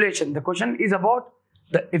inflation. The question is about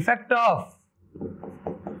the effect of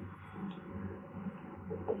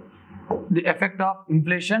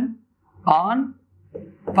inflation on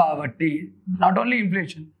poverty. Not only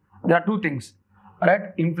inflation, there are 2 things,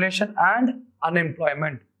 right? Inflation and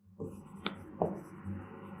unemployment.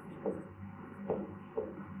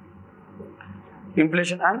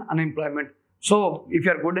 Inflation and unemployment. So if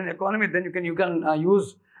you are good in economy, then you can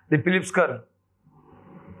use the Phillips curve.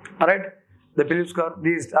 Alright, the Prelims curve,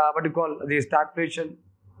 these what you call the stagflation.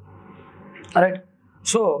 Alright,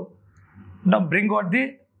 so now bring out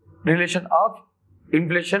the relation of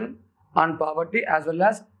inflation on poverty as well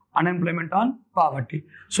as unemployment on poverty.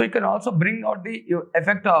 So you can also bring out the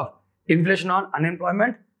effect of inflation on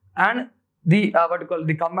unemployment and the what you call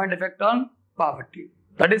the combined effect on poverty.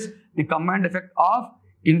 That is the combined effect of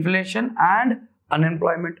inflation and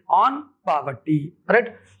unemployment on poverty.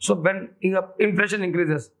 Right? So when inflation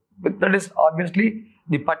increases, that is obviously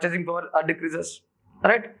the purchasing power decreases.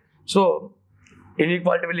 Right? So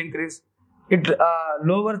inequality will increase. It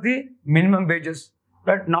lowers the minimum wages.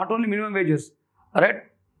 Right? Not only minimum wages. Right?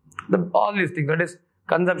 All these things. That is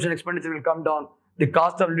consumption expenditure will come down. The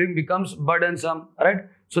cost of living becomes burdensome. Right?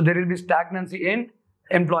 So there will be stagnancy in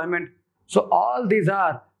employment. So all these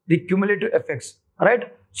are the cumulative effects.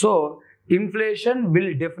 Right? So inflation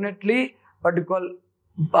will definitely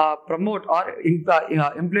promote, or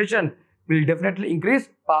inflation will definitely increase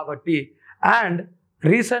poverty. And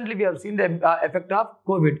recently we have seen the effect of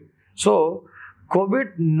COVID. So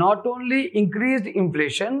COVID not only increased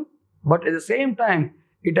inflation, but at the same time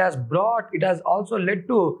it has also led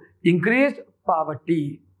to increased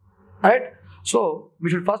poverty. Right? So we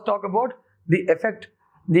should first talk about the effect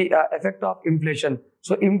of inflation.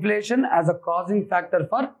 So inflation as a causing factor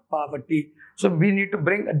for poverty. So we need to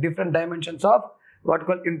bring different dimensions of what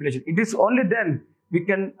called inflation. It is only then we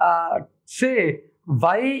can say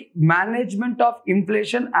why management of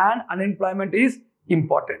inflation and unemployment is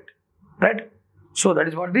important. Right? So that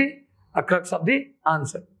is what the crux of the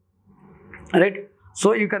answer. Right?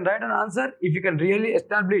 So you can write an answer if you can really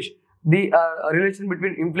establish the relation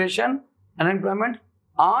between inflation, unemployment,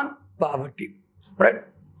 and poverty. Right?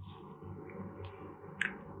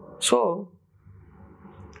 So,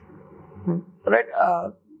 right,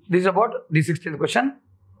 this is about the 16th question.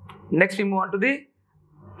 Next we move on to the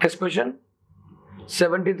next question,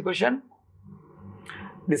 17th question.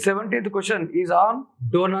 The 17th question is on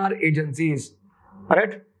donor agencies.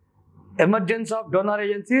 Right? Emergence of donor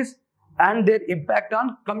agencies and their impact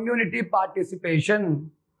on community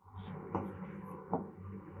participation.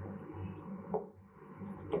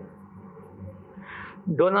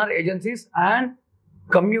 Donor agencies and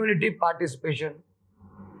community participation.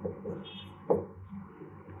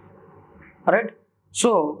 Alright,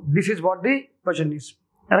 so this is what the question is.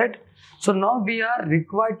 Alright, so now we are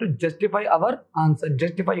required to justify our answer,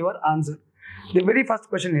 justify your answer. The very first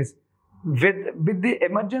question is, with the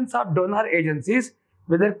emergence of donor agencies,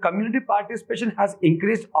 whether community participation has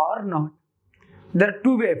increased or not. There are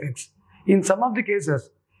two-way effects. In some of the cases,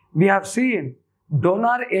 we have seen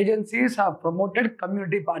donor agencies have promoted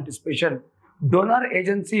community participation. Donor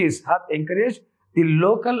agencies have encouraged the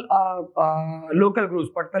local groups,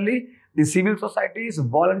 particularly the civil societies,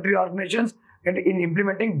 voluntary organizations, and in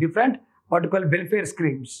implementing different particular welfare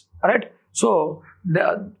schemes. Alright, so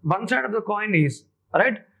the one side of the coin is,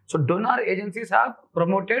 alright, so donor agencies have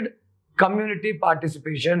promoted community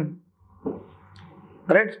participation.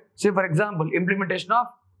 Alright, say for example, implementation of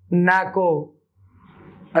NACO,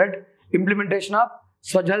 alright, implementation of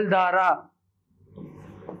Swajaldhara,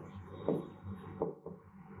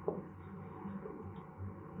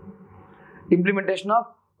 implementation of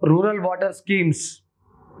rural water schemes,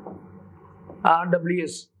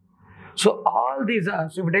 RWS. So all these are,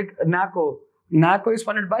 so if we take NACO, NACO is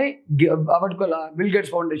funded by Bill Gates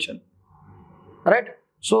Foundation. Right?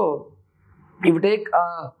 So if we take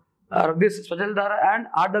this Swajaldhara and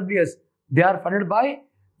RWS, they are funded by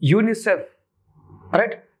UNICEF.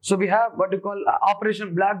 Right? So we have what you call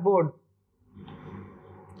Operation Blackboard.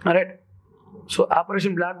 Alright. So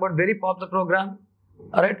Operation Blackboard, very popular program.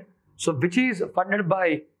 Alright. So which is funded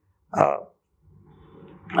by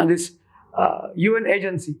this UN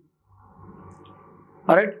agency.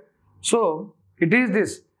 Alright. So it is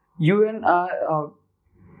this UN.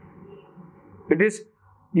 It is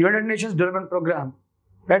United Nations Development Program,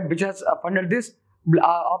 right, which has funded this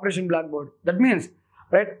Operation Blackboard. That means,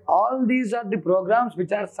 right, all these are the programs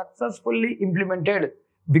which are successfully implemented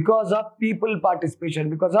because of people participation,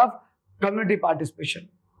 because of community participation.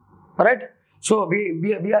 Right? So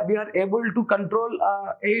we are able to control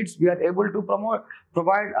AIDS. We are able to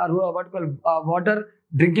provide water,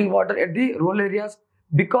 drinking water at the rural areas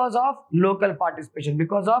because of local participation,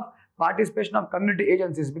 because of participation of community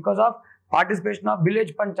agencies, because of participation of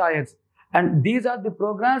village panchayats. And these are the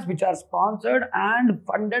programs which are sponsored and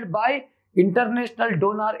funded by international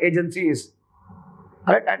donor agencies.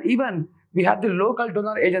 Alright, and even we have the local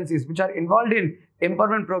donor agencies which are involved in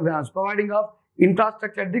empowerment programs, providing of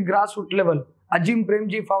infrastructure at the grassroots level. Ajim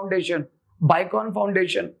Premji Foundation, Bicon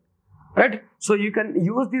Foundation. Right? So you can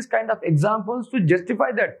use these kind of examples to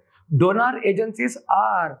justify that donor agencies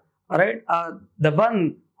are, right, the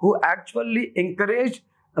one who actually encourage,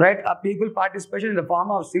 right, people participation in the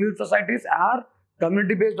form of civil societies or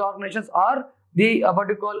community-based organizations or the what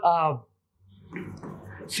you call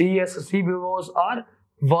CBOs or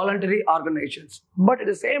voluntary organizations. But at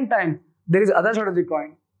the same time, there is other side of the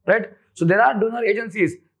coin, right? So there are donor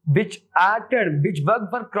agencies which work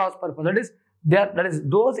for cross purpose. That is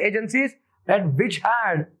those agencies, right, which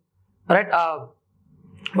had, right,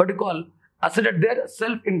 what you call, asserted their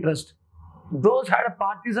self-interest. Those had a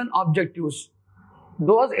partisan objectives.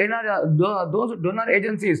 Those donor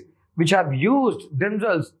agencies which have used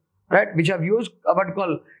themselves, right, which have used what you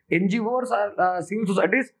call NGOs or civil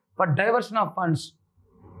societies for diversion of funds,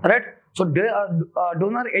 right? So there are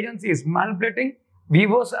donor agencies manipulating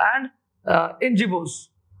VOs and NGOs.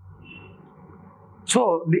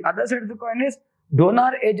 So the other side of the coin is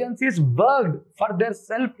donor agencies worked for their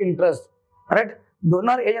self-interest, right?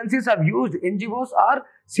 Donor agencies have used NGOs or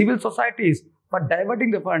civil societies for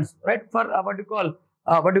diverting the funds, right? For to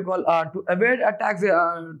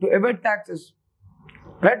avoid taxes,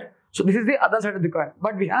 right? So this is the other side of the coin.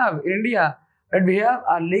 But we have in India, right, we have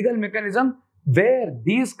a legal mechanism where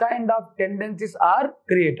these kind of tendencies are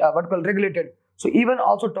regulated. So even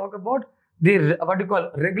also talk about the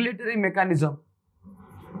regulatory mechanism.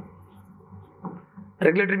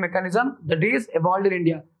 Regulatory mechanism that is evolved in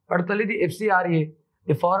India, particularly the FCRA,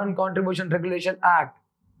 the Foreign Contribution Regulation Act.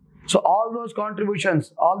 So all those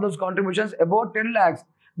contributions about 10 lakhs,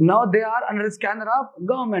 now they are under the scanner of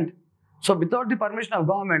government. So without the permission of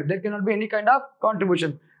government, there cannot be any kind of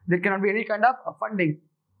contribution. There cannot be any kind of funding.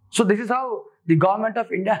 So this is how the government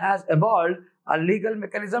of India has evolved a legal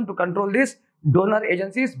mechanism to control these donor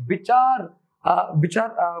agencies which are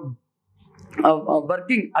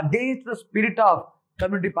working against the spirit of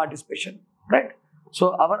community participation, right?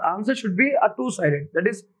 So our answer should be a two-sided. That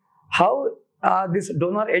is how these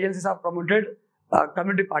donor agencies have promoted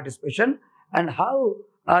community participation and how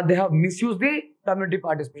they have misused the community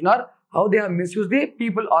participation or how they have misused the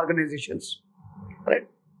people organizations, right?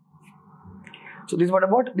 So this is what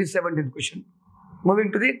about the 17th question.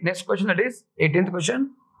 Moving to the next question, that is 18th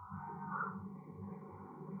question.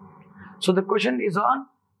 So the question is on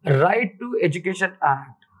Right to Education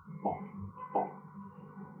Act.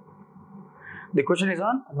 The question is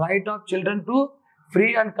on Right of Children to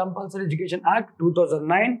Free and Compulsory Education Act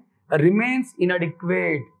 2009 remains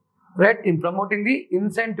inadequate, right, in promoting the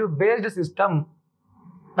incentive-based system,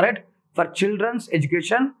 right, for children's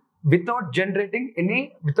education without generating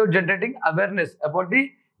awareness about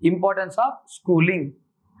the importance of schooling.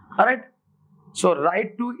 All right. So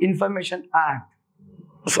Right to Information Act.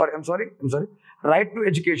 I'm sorry. Right to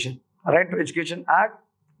Education Act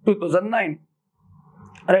 2009.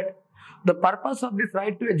 All right. The purpose of this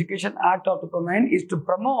Right to Education Act of 2009 is to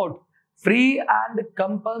promote free and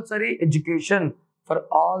compulsory education for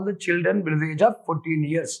all the children below the age of 14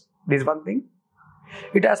 years. This is one thing.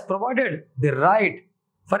 It has provided the right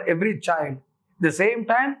for every child. At the same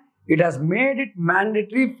time, it has made it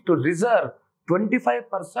mandatory to reserve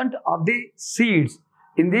 25% of the seats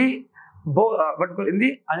in the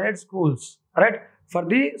unaided schools, right, for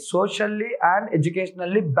the socially and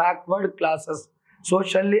educationally backward classes,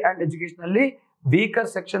 socially and educationally weaker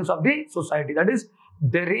sections of the society. That is,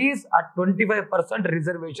 there is a 25%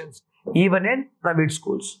 reservations even in private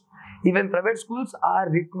schools. Even private schools are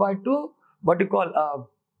required to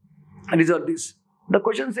reserve this. The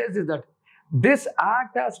question says is that this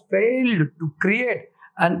act has failed to create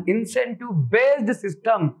an incentive-based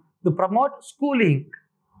system to promote schooling.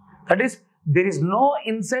 That is, there is no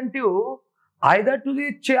incentive either to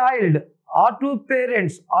the child or to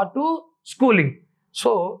parents or to schooling.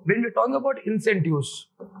 So when we're talking about incentives,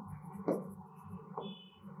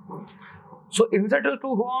 so incentive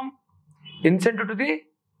to whom? Incentive to the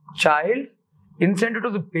child, incentive to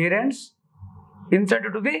the parents,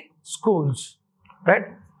 incentive to the schools, right?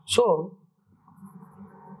 So,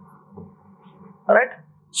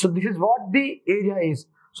 so this is what the area is.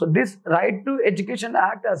 So this Right to Education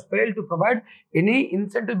Act has failed to provide any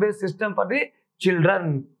incentive-based system for the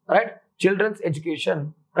children, right? Children's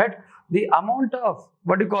education, right? The amount of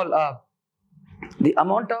benefit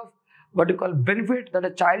that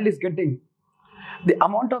a child is getting, the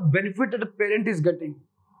amount of benefit that a parent is getting,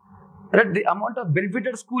 right? The amount of benefit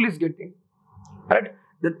that school is getting, right?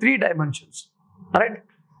 The three dimensions, right?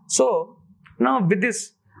 So now with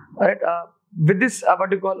this, right,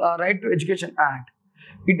 Right to Education Act,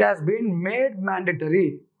 it has been made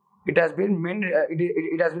mandatory. It has been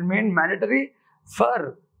made mandatory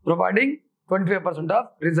for providing 25% of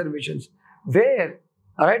reservations. Where,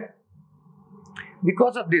 all right,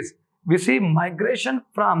 because of this, we see migration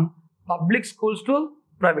from public schools to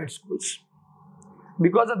private schools.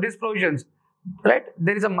 Because of these provisions, right,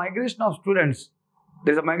 there is a migration of students.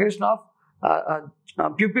 There is a migration of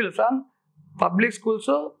pupils from public schools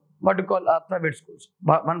to what you call private schools.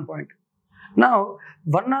 One point. Now,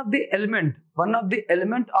 one of the element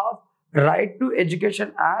of Right to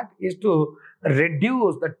Education Act is to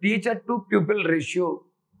reduce the teacher to pupil ratio.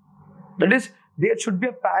 That is, there should be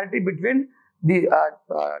a parity between the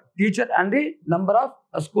teacher and the number of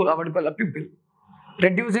school, what you call a pupil,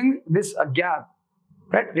 reducing this gap,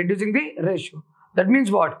 right? Reducing the ratio. That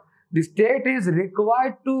means what? The state is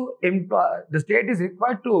required to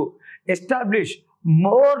establish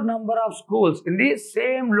more number of schools in the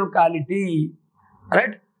same locality,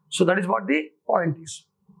 right? So that is what the point is.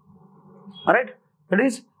 Alright, that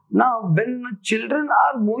is, now when children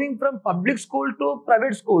are moving from public school to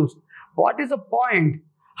private schools, what is the point?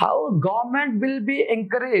 How government will be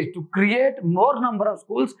encouraged to create more number of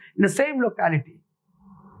schools in the same locality?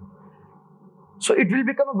 So it will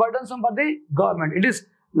become a burdensome for the government. It is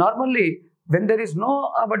normally when there is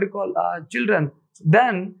no children,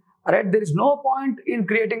 then right, there is no point in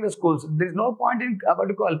creating the schools. There is no point in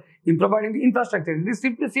in providing the infrastructure. It is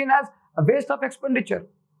simply seen as a waste of expenditure.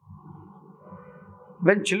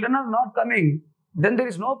 When children are not coming, then there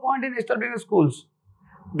is no point in establishing the schools.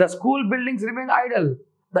 The school buildings remain idle.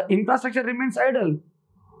 The infrastructure remains idle.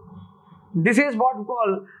 This is what we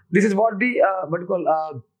call. This is what the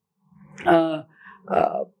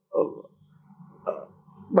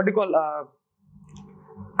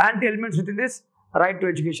anti-elements within this Right to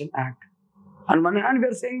Education Act. On one hand, we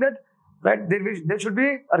are saying that right there should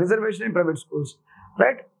be a reservation in private schools.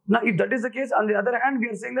 Right now, if that is the case, on the other hand, we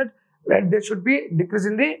are saying that right there should be decrease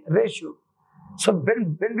in the ratio. So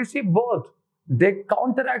when we see both, they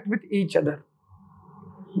counteract with each other.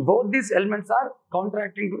 Both these elements are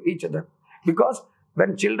counteracting to each other, because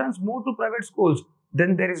when children move to private schools,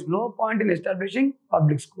 then there is no point in establishing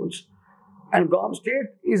public schools, and government state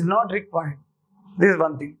is not required. This is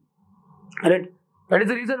one thing, right? That is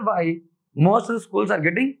the reason why most of the schools are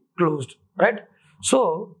getting closed, right?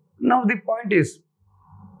 So now the point is,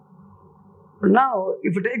 now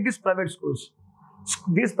if you take these private schools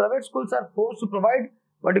are forced to provide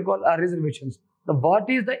what you call reservations. Now, what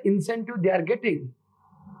is the incentive they are getting?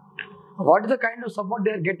 What is the kind of support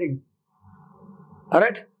they are getting?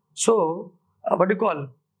 Alright, so what do you call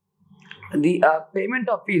the payment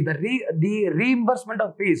of fees, the reimbursement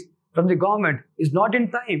of fees from the government is not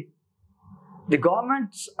in time. The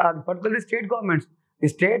governments, particularly state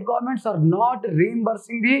governments, are not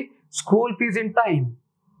reimbursing the school fees in time.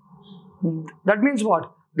 That means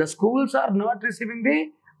what? The schools are not receiving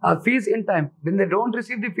the fees in time. When they don't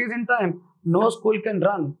receive the fees in time, no school can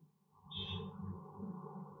run.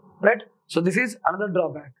 Right? So this is another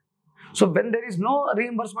drawback. So when there is no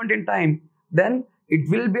reimbursement in time, then it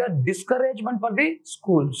will be a discouragement for the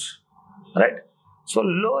schools. Right? So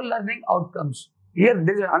low learning outcomes. Here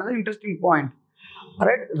there is another interesting point.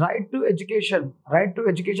 Right to education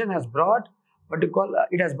has brought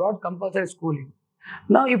it has brought compulsory schooling.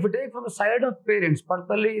 Now, if you take from the side of parents,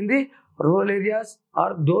 particularly in the rural areas,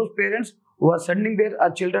 or those parents who are sending their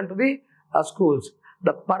children to the schools,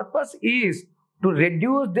 the purpose is to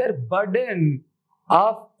reduce their burden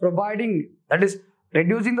of providing, that is,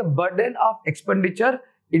 reducing the burden of expenditure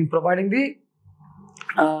in providing the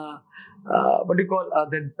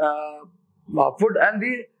food and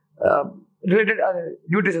the related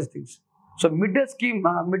nutritious things. So midday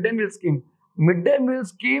meal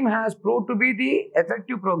scheme has proved to be the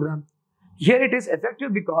effective program. Here it is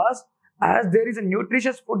effective because as there is a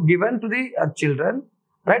nutritious food given to the children,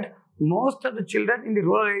 right? Most of the children in the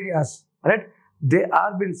rural areas, right? They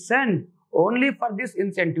are being sent only for this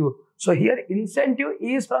incentive. So here incentive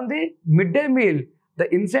is from the midday meal.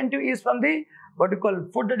 The incentive is from the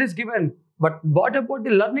food that is given. But what about the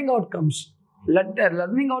learning outcomes?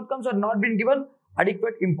 Learning outcomes are not being given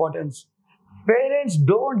adequate importance. Parents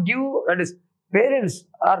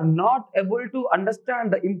are not able to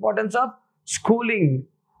understand the importance of schooling,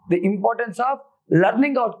 the importance of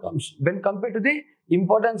learning outcomes when compared to the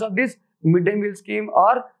importance of this midday meal scheme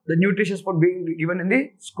or the nutritious food being given in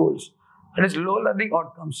the schools. That is low learning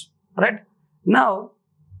outcomes. Right? Now,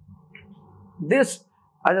 this,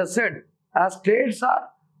 as I said, as states are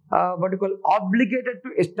obligated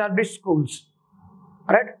to establish schools.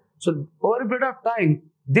 Right? So over a period of time,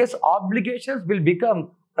 these obligations will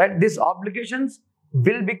become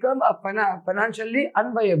financially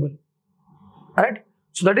unviable. Right?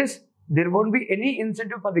 So that is, there won't be any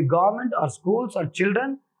incentive for the government or schools or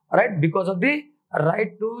children, right, because of the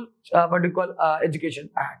Right to Education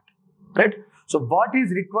Act. Right? So what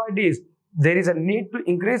is required is there is a need to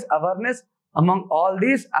increase awareness among all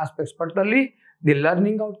these aspects, particularly the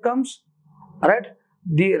learning outcomes, right,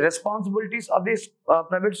 the responsibilities of these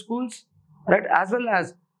private schools, right, as well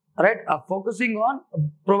as, right, focusing on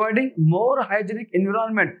providing more hygienic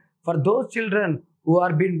environment for those children who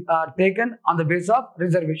are being taken on the basis of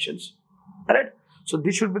reservations, right. So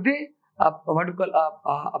this should be the what you call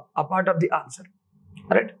a part of the answer,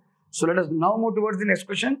 right. So let us now move towards the next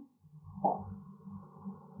question.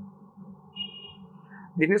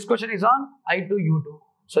 The next question is on I2 U2.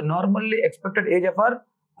 So normally expected age of our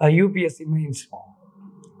UPSC mains,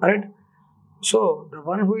 right. So the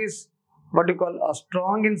one who is what you call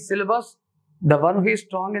strong in syllabus, the one who is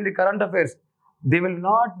strong in the current affairs, they will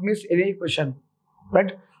not miss any question,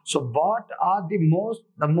 right. So what are the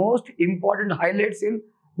most important highlights in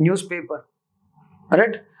newspaper,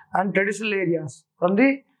 right, and traditional areas from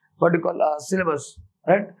the what you call syllabus,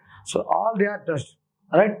 right. So all they are touched,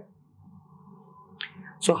 right.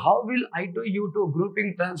 So how will I2 U2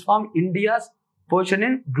 grouping transform India's position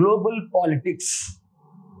in global politics,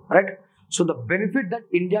 right. So the benefit that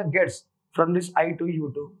India gets from this I2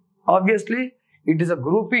 U2, obviously it is a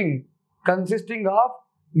grouping consisting of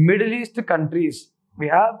Middle East countries. We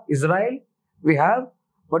have Israel, we have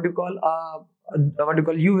what you call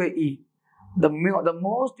UAE, the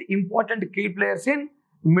most important key players in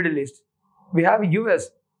Middle East. We have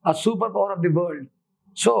US, a superpower of the world.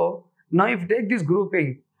 So now if you take this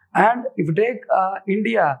grouping and if you take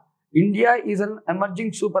India is an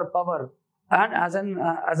emerging superpower and as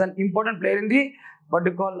an important player in the what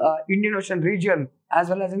you call Indian Ocean region as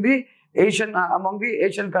well as in the Asian among the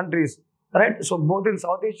Asian countries, right. So both in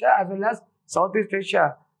South Asia as well as Southeast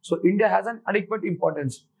Asia. So India has an adequate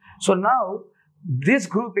importance. So now this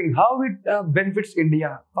grouping, how it benefits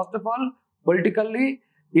India? First of all, politically,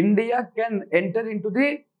 India can enter into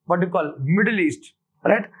the what you call Middle East,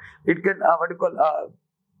 right. It can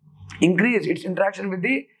increase its interaction with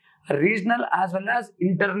the regional as well as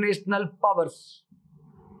international powers,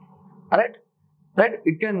 right.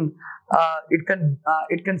 It can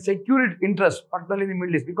secure its interest, particularly in the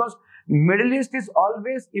Middle East, because Middle East is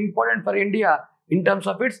always important for India in terms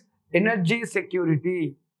of its energy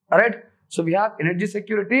security, right. So we have energy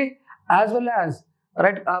security as well as,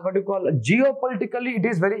 right, geopolitically it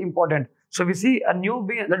is very important. So we see a new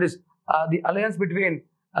being, that is the alliance between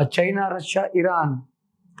China, Russia, Iran,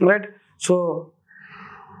 right. So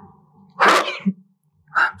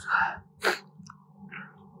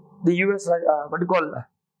the US,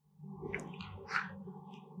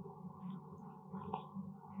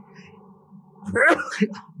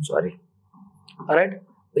 sorry, alright,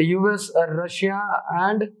 the US, Russia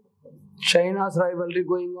and China's rivalry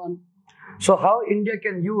going on. So how India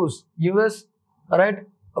can use US, right,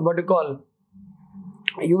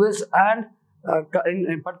 US and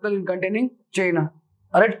in particular in containing China,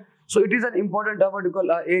 alright. So it is an important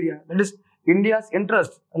area, that is India's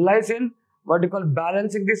interest lies in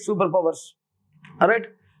balancing these superpowers, alright.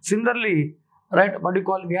 Similarly, right,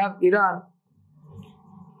 we have Iran.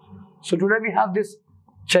 So today we have this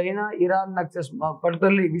China-Iran nexus,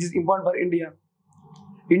 particularly which is important for India.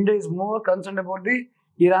 India is more concerned about the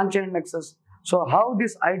Iran-China nexus. So how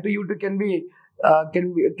this I2 U2 can be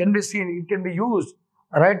seen, it can be used,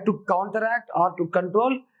 right, to counteract or to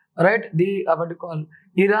control, right, the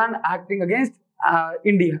Iran acting against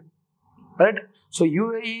India, right. So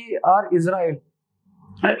UAE or Israel,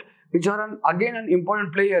 right, which are again an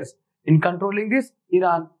important players in controlling this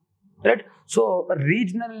Iran, right. So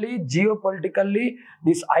regionally, geopolitically,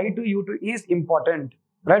 this I2 U2 is important,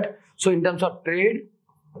 right. So in terms of trade,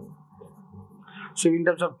 clean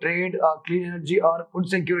energy or food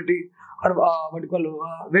security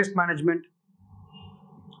or waste management,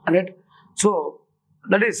 right. So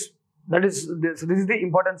this is the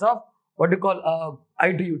importance of I2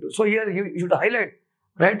 U2. So here you should highlight,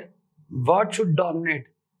 right, what should dominate,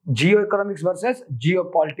 geoeconomics versus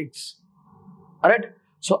geopolitics, alright.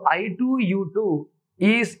 So I2 U2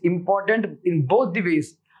 is important in both the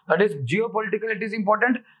ways, that is geopolitical it is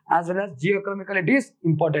important as well as geoeconomical it is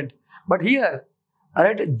important. But here,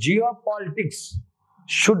 alright, geopolitics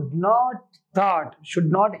should not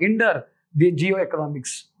hinder the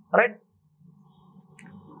geoeconomics, right.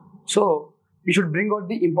 So we should bring out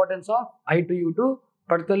the importance of I2 U2,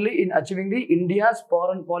 particularly in achieving the India's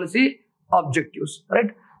foreign policy objectives,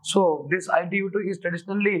 right. So this I2 U2 is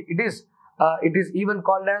traditionally, it is even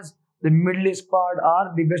called as the Middle East Quad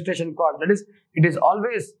or the West Asian Quad. That is, it is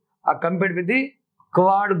always compared with the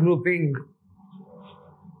Quad grouping,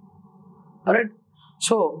 alright.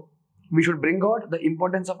 So we should bring out the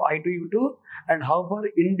importance of I2 U2 and how far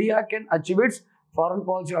India can achieve its foreign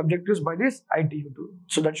policy objectives by this I2 U2.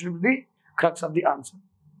 So that should be crux of the answer.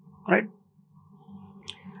 Right?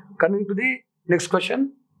 Coming to the next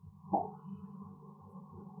question.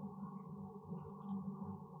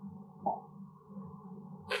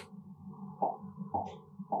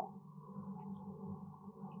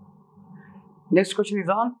 Next question is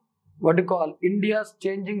on what you call India's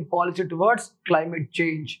changing policy towards climate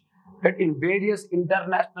change, right, in various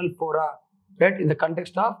international fora, right, in the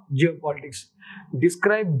context of geopolitics.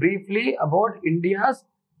 Describe briefly about India's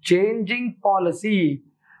changing policy.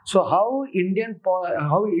 So how India's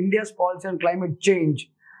policy on climate change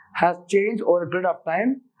has changed over a period of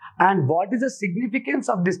time, and what is the significance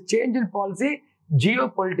of this change in policy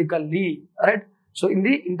geopolitically, right? So in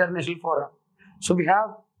the international fora. So we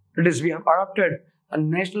have adopted a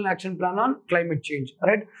national action plan on climate change,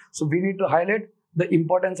 right? So we need to highlight the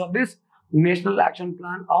importance of this national action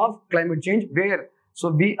plan of climate change, where so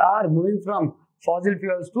we are moving from fossil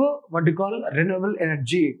fuels to what we call renewable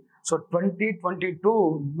energy. So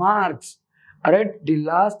 2022 marks, right, the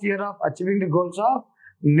last year of achieving the goals of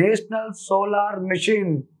National Solar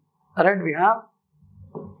Mission. Right, we have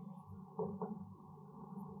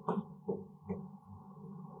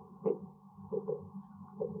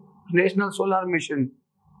National Solar Mission,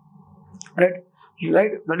 right?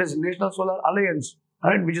 That is National Solar Alliance,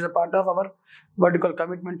 right, which is a part of our what we call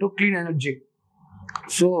commitment to clean energy.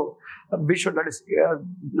 So we should, that is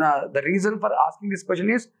the reason for asking this question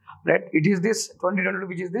is, right, it is this 2022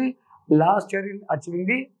 which is the last year in achieving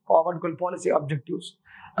the what we call policy objectives,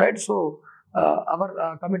 right? So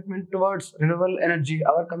our commitment towards renewable energy,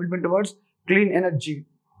 our commitment towards clean energy,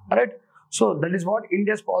 right? So that is what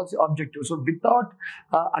India's policy objective. So without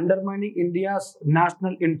undermining India's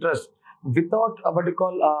national interest, without what we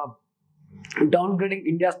call downgrading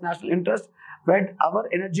India's national interest, right? Our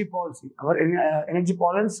energy policy, energy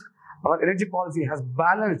policy has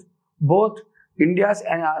balanced both India's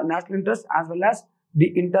national interest as well as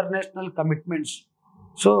the international commitments.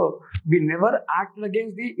 So we never acted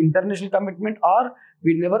against the international commitment, or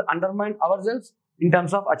we never undermined ourselves in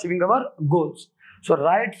terms of achieving our goals. So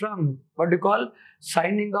right from what we call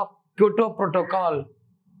signing of Kyoto Protocol,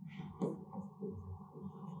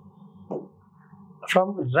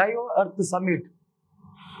 from Rio Earth Summit,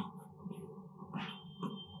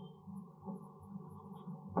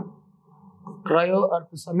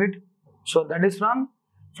 so that is from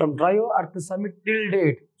Rio Earth Summit till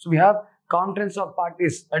date. So we have Conference of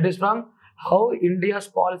Parties, that is from how India's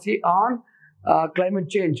policy on climate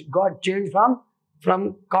change got changed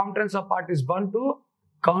from Conference of Parties 1 to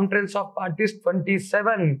Conference of Parties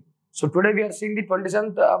 27. So today we are seeing the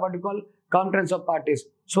 27th what we call Conference of Parties.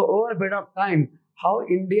 So over a period of time, how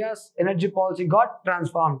India's energy policy got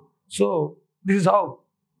transformed. So this is how,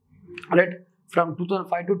 right, from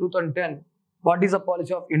 2005 to 2010, what is the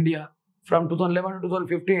policy of India? From 2011 to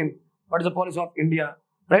 2015, what is the policy of India?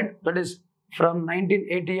 Right, that is from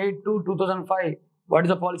 1988 to 2005, what is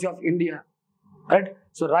the policy of India? Right,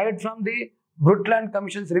 so right from the Brundtland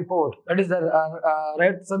Commission's report, that is the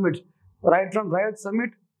Riot Summit, right from Riot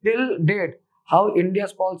Summit till date, how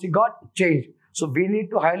India's policy got changed. So we need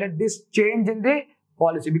to highlight this change in the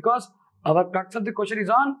policy, because our crux of the question is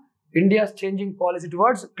on India's changing policy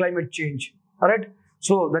towards climate change. All right.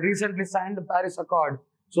 So the recently signed Paris Accord.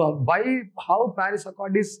 So how Paris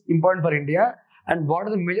Accord is important for India, and what are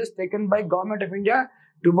the measures taken by Government of India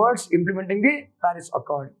towards implementing the Paris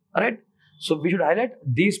Accord. All right. So we should highlight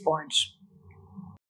these points.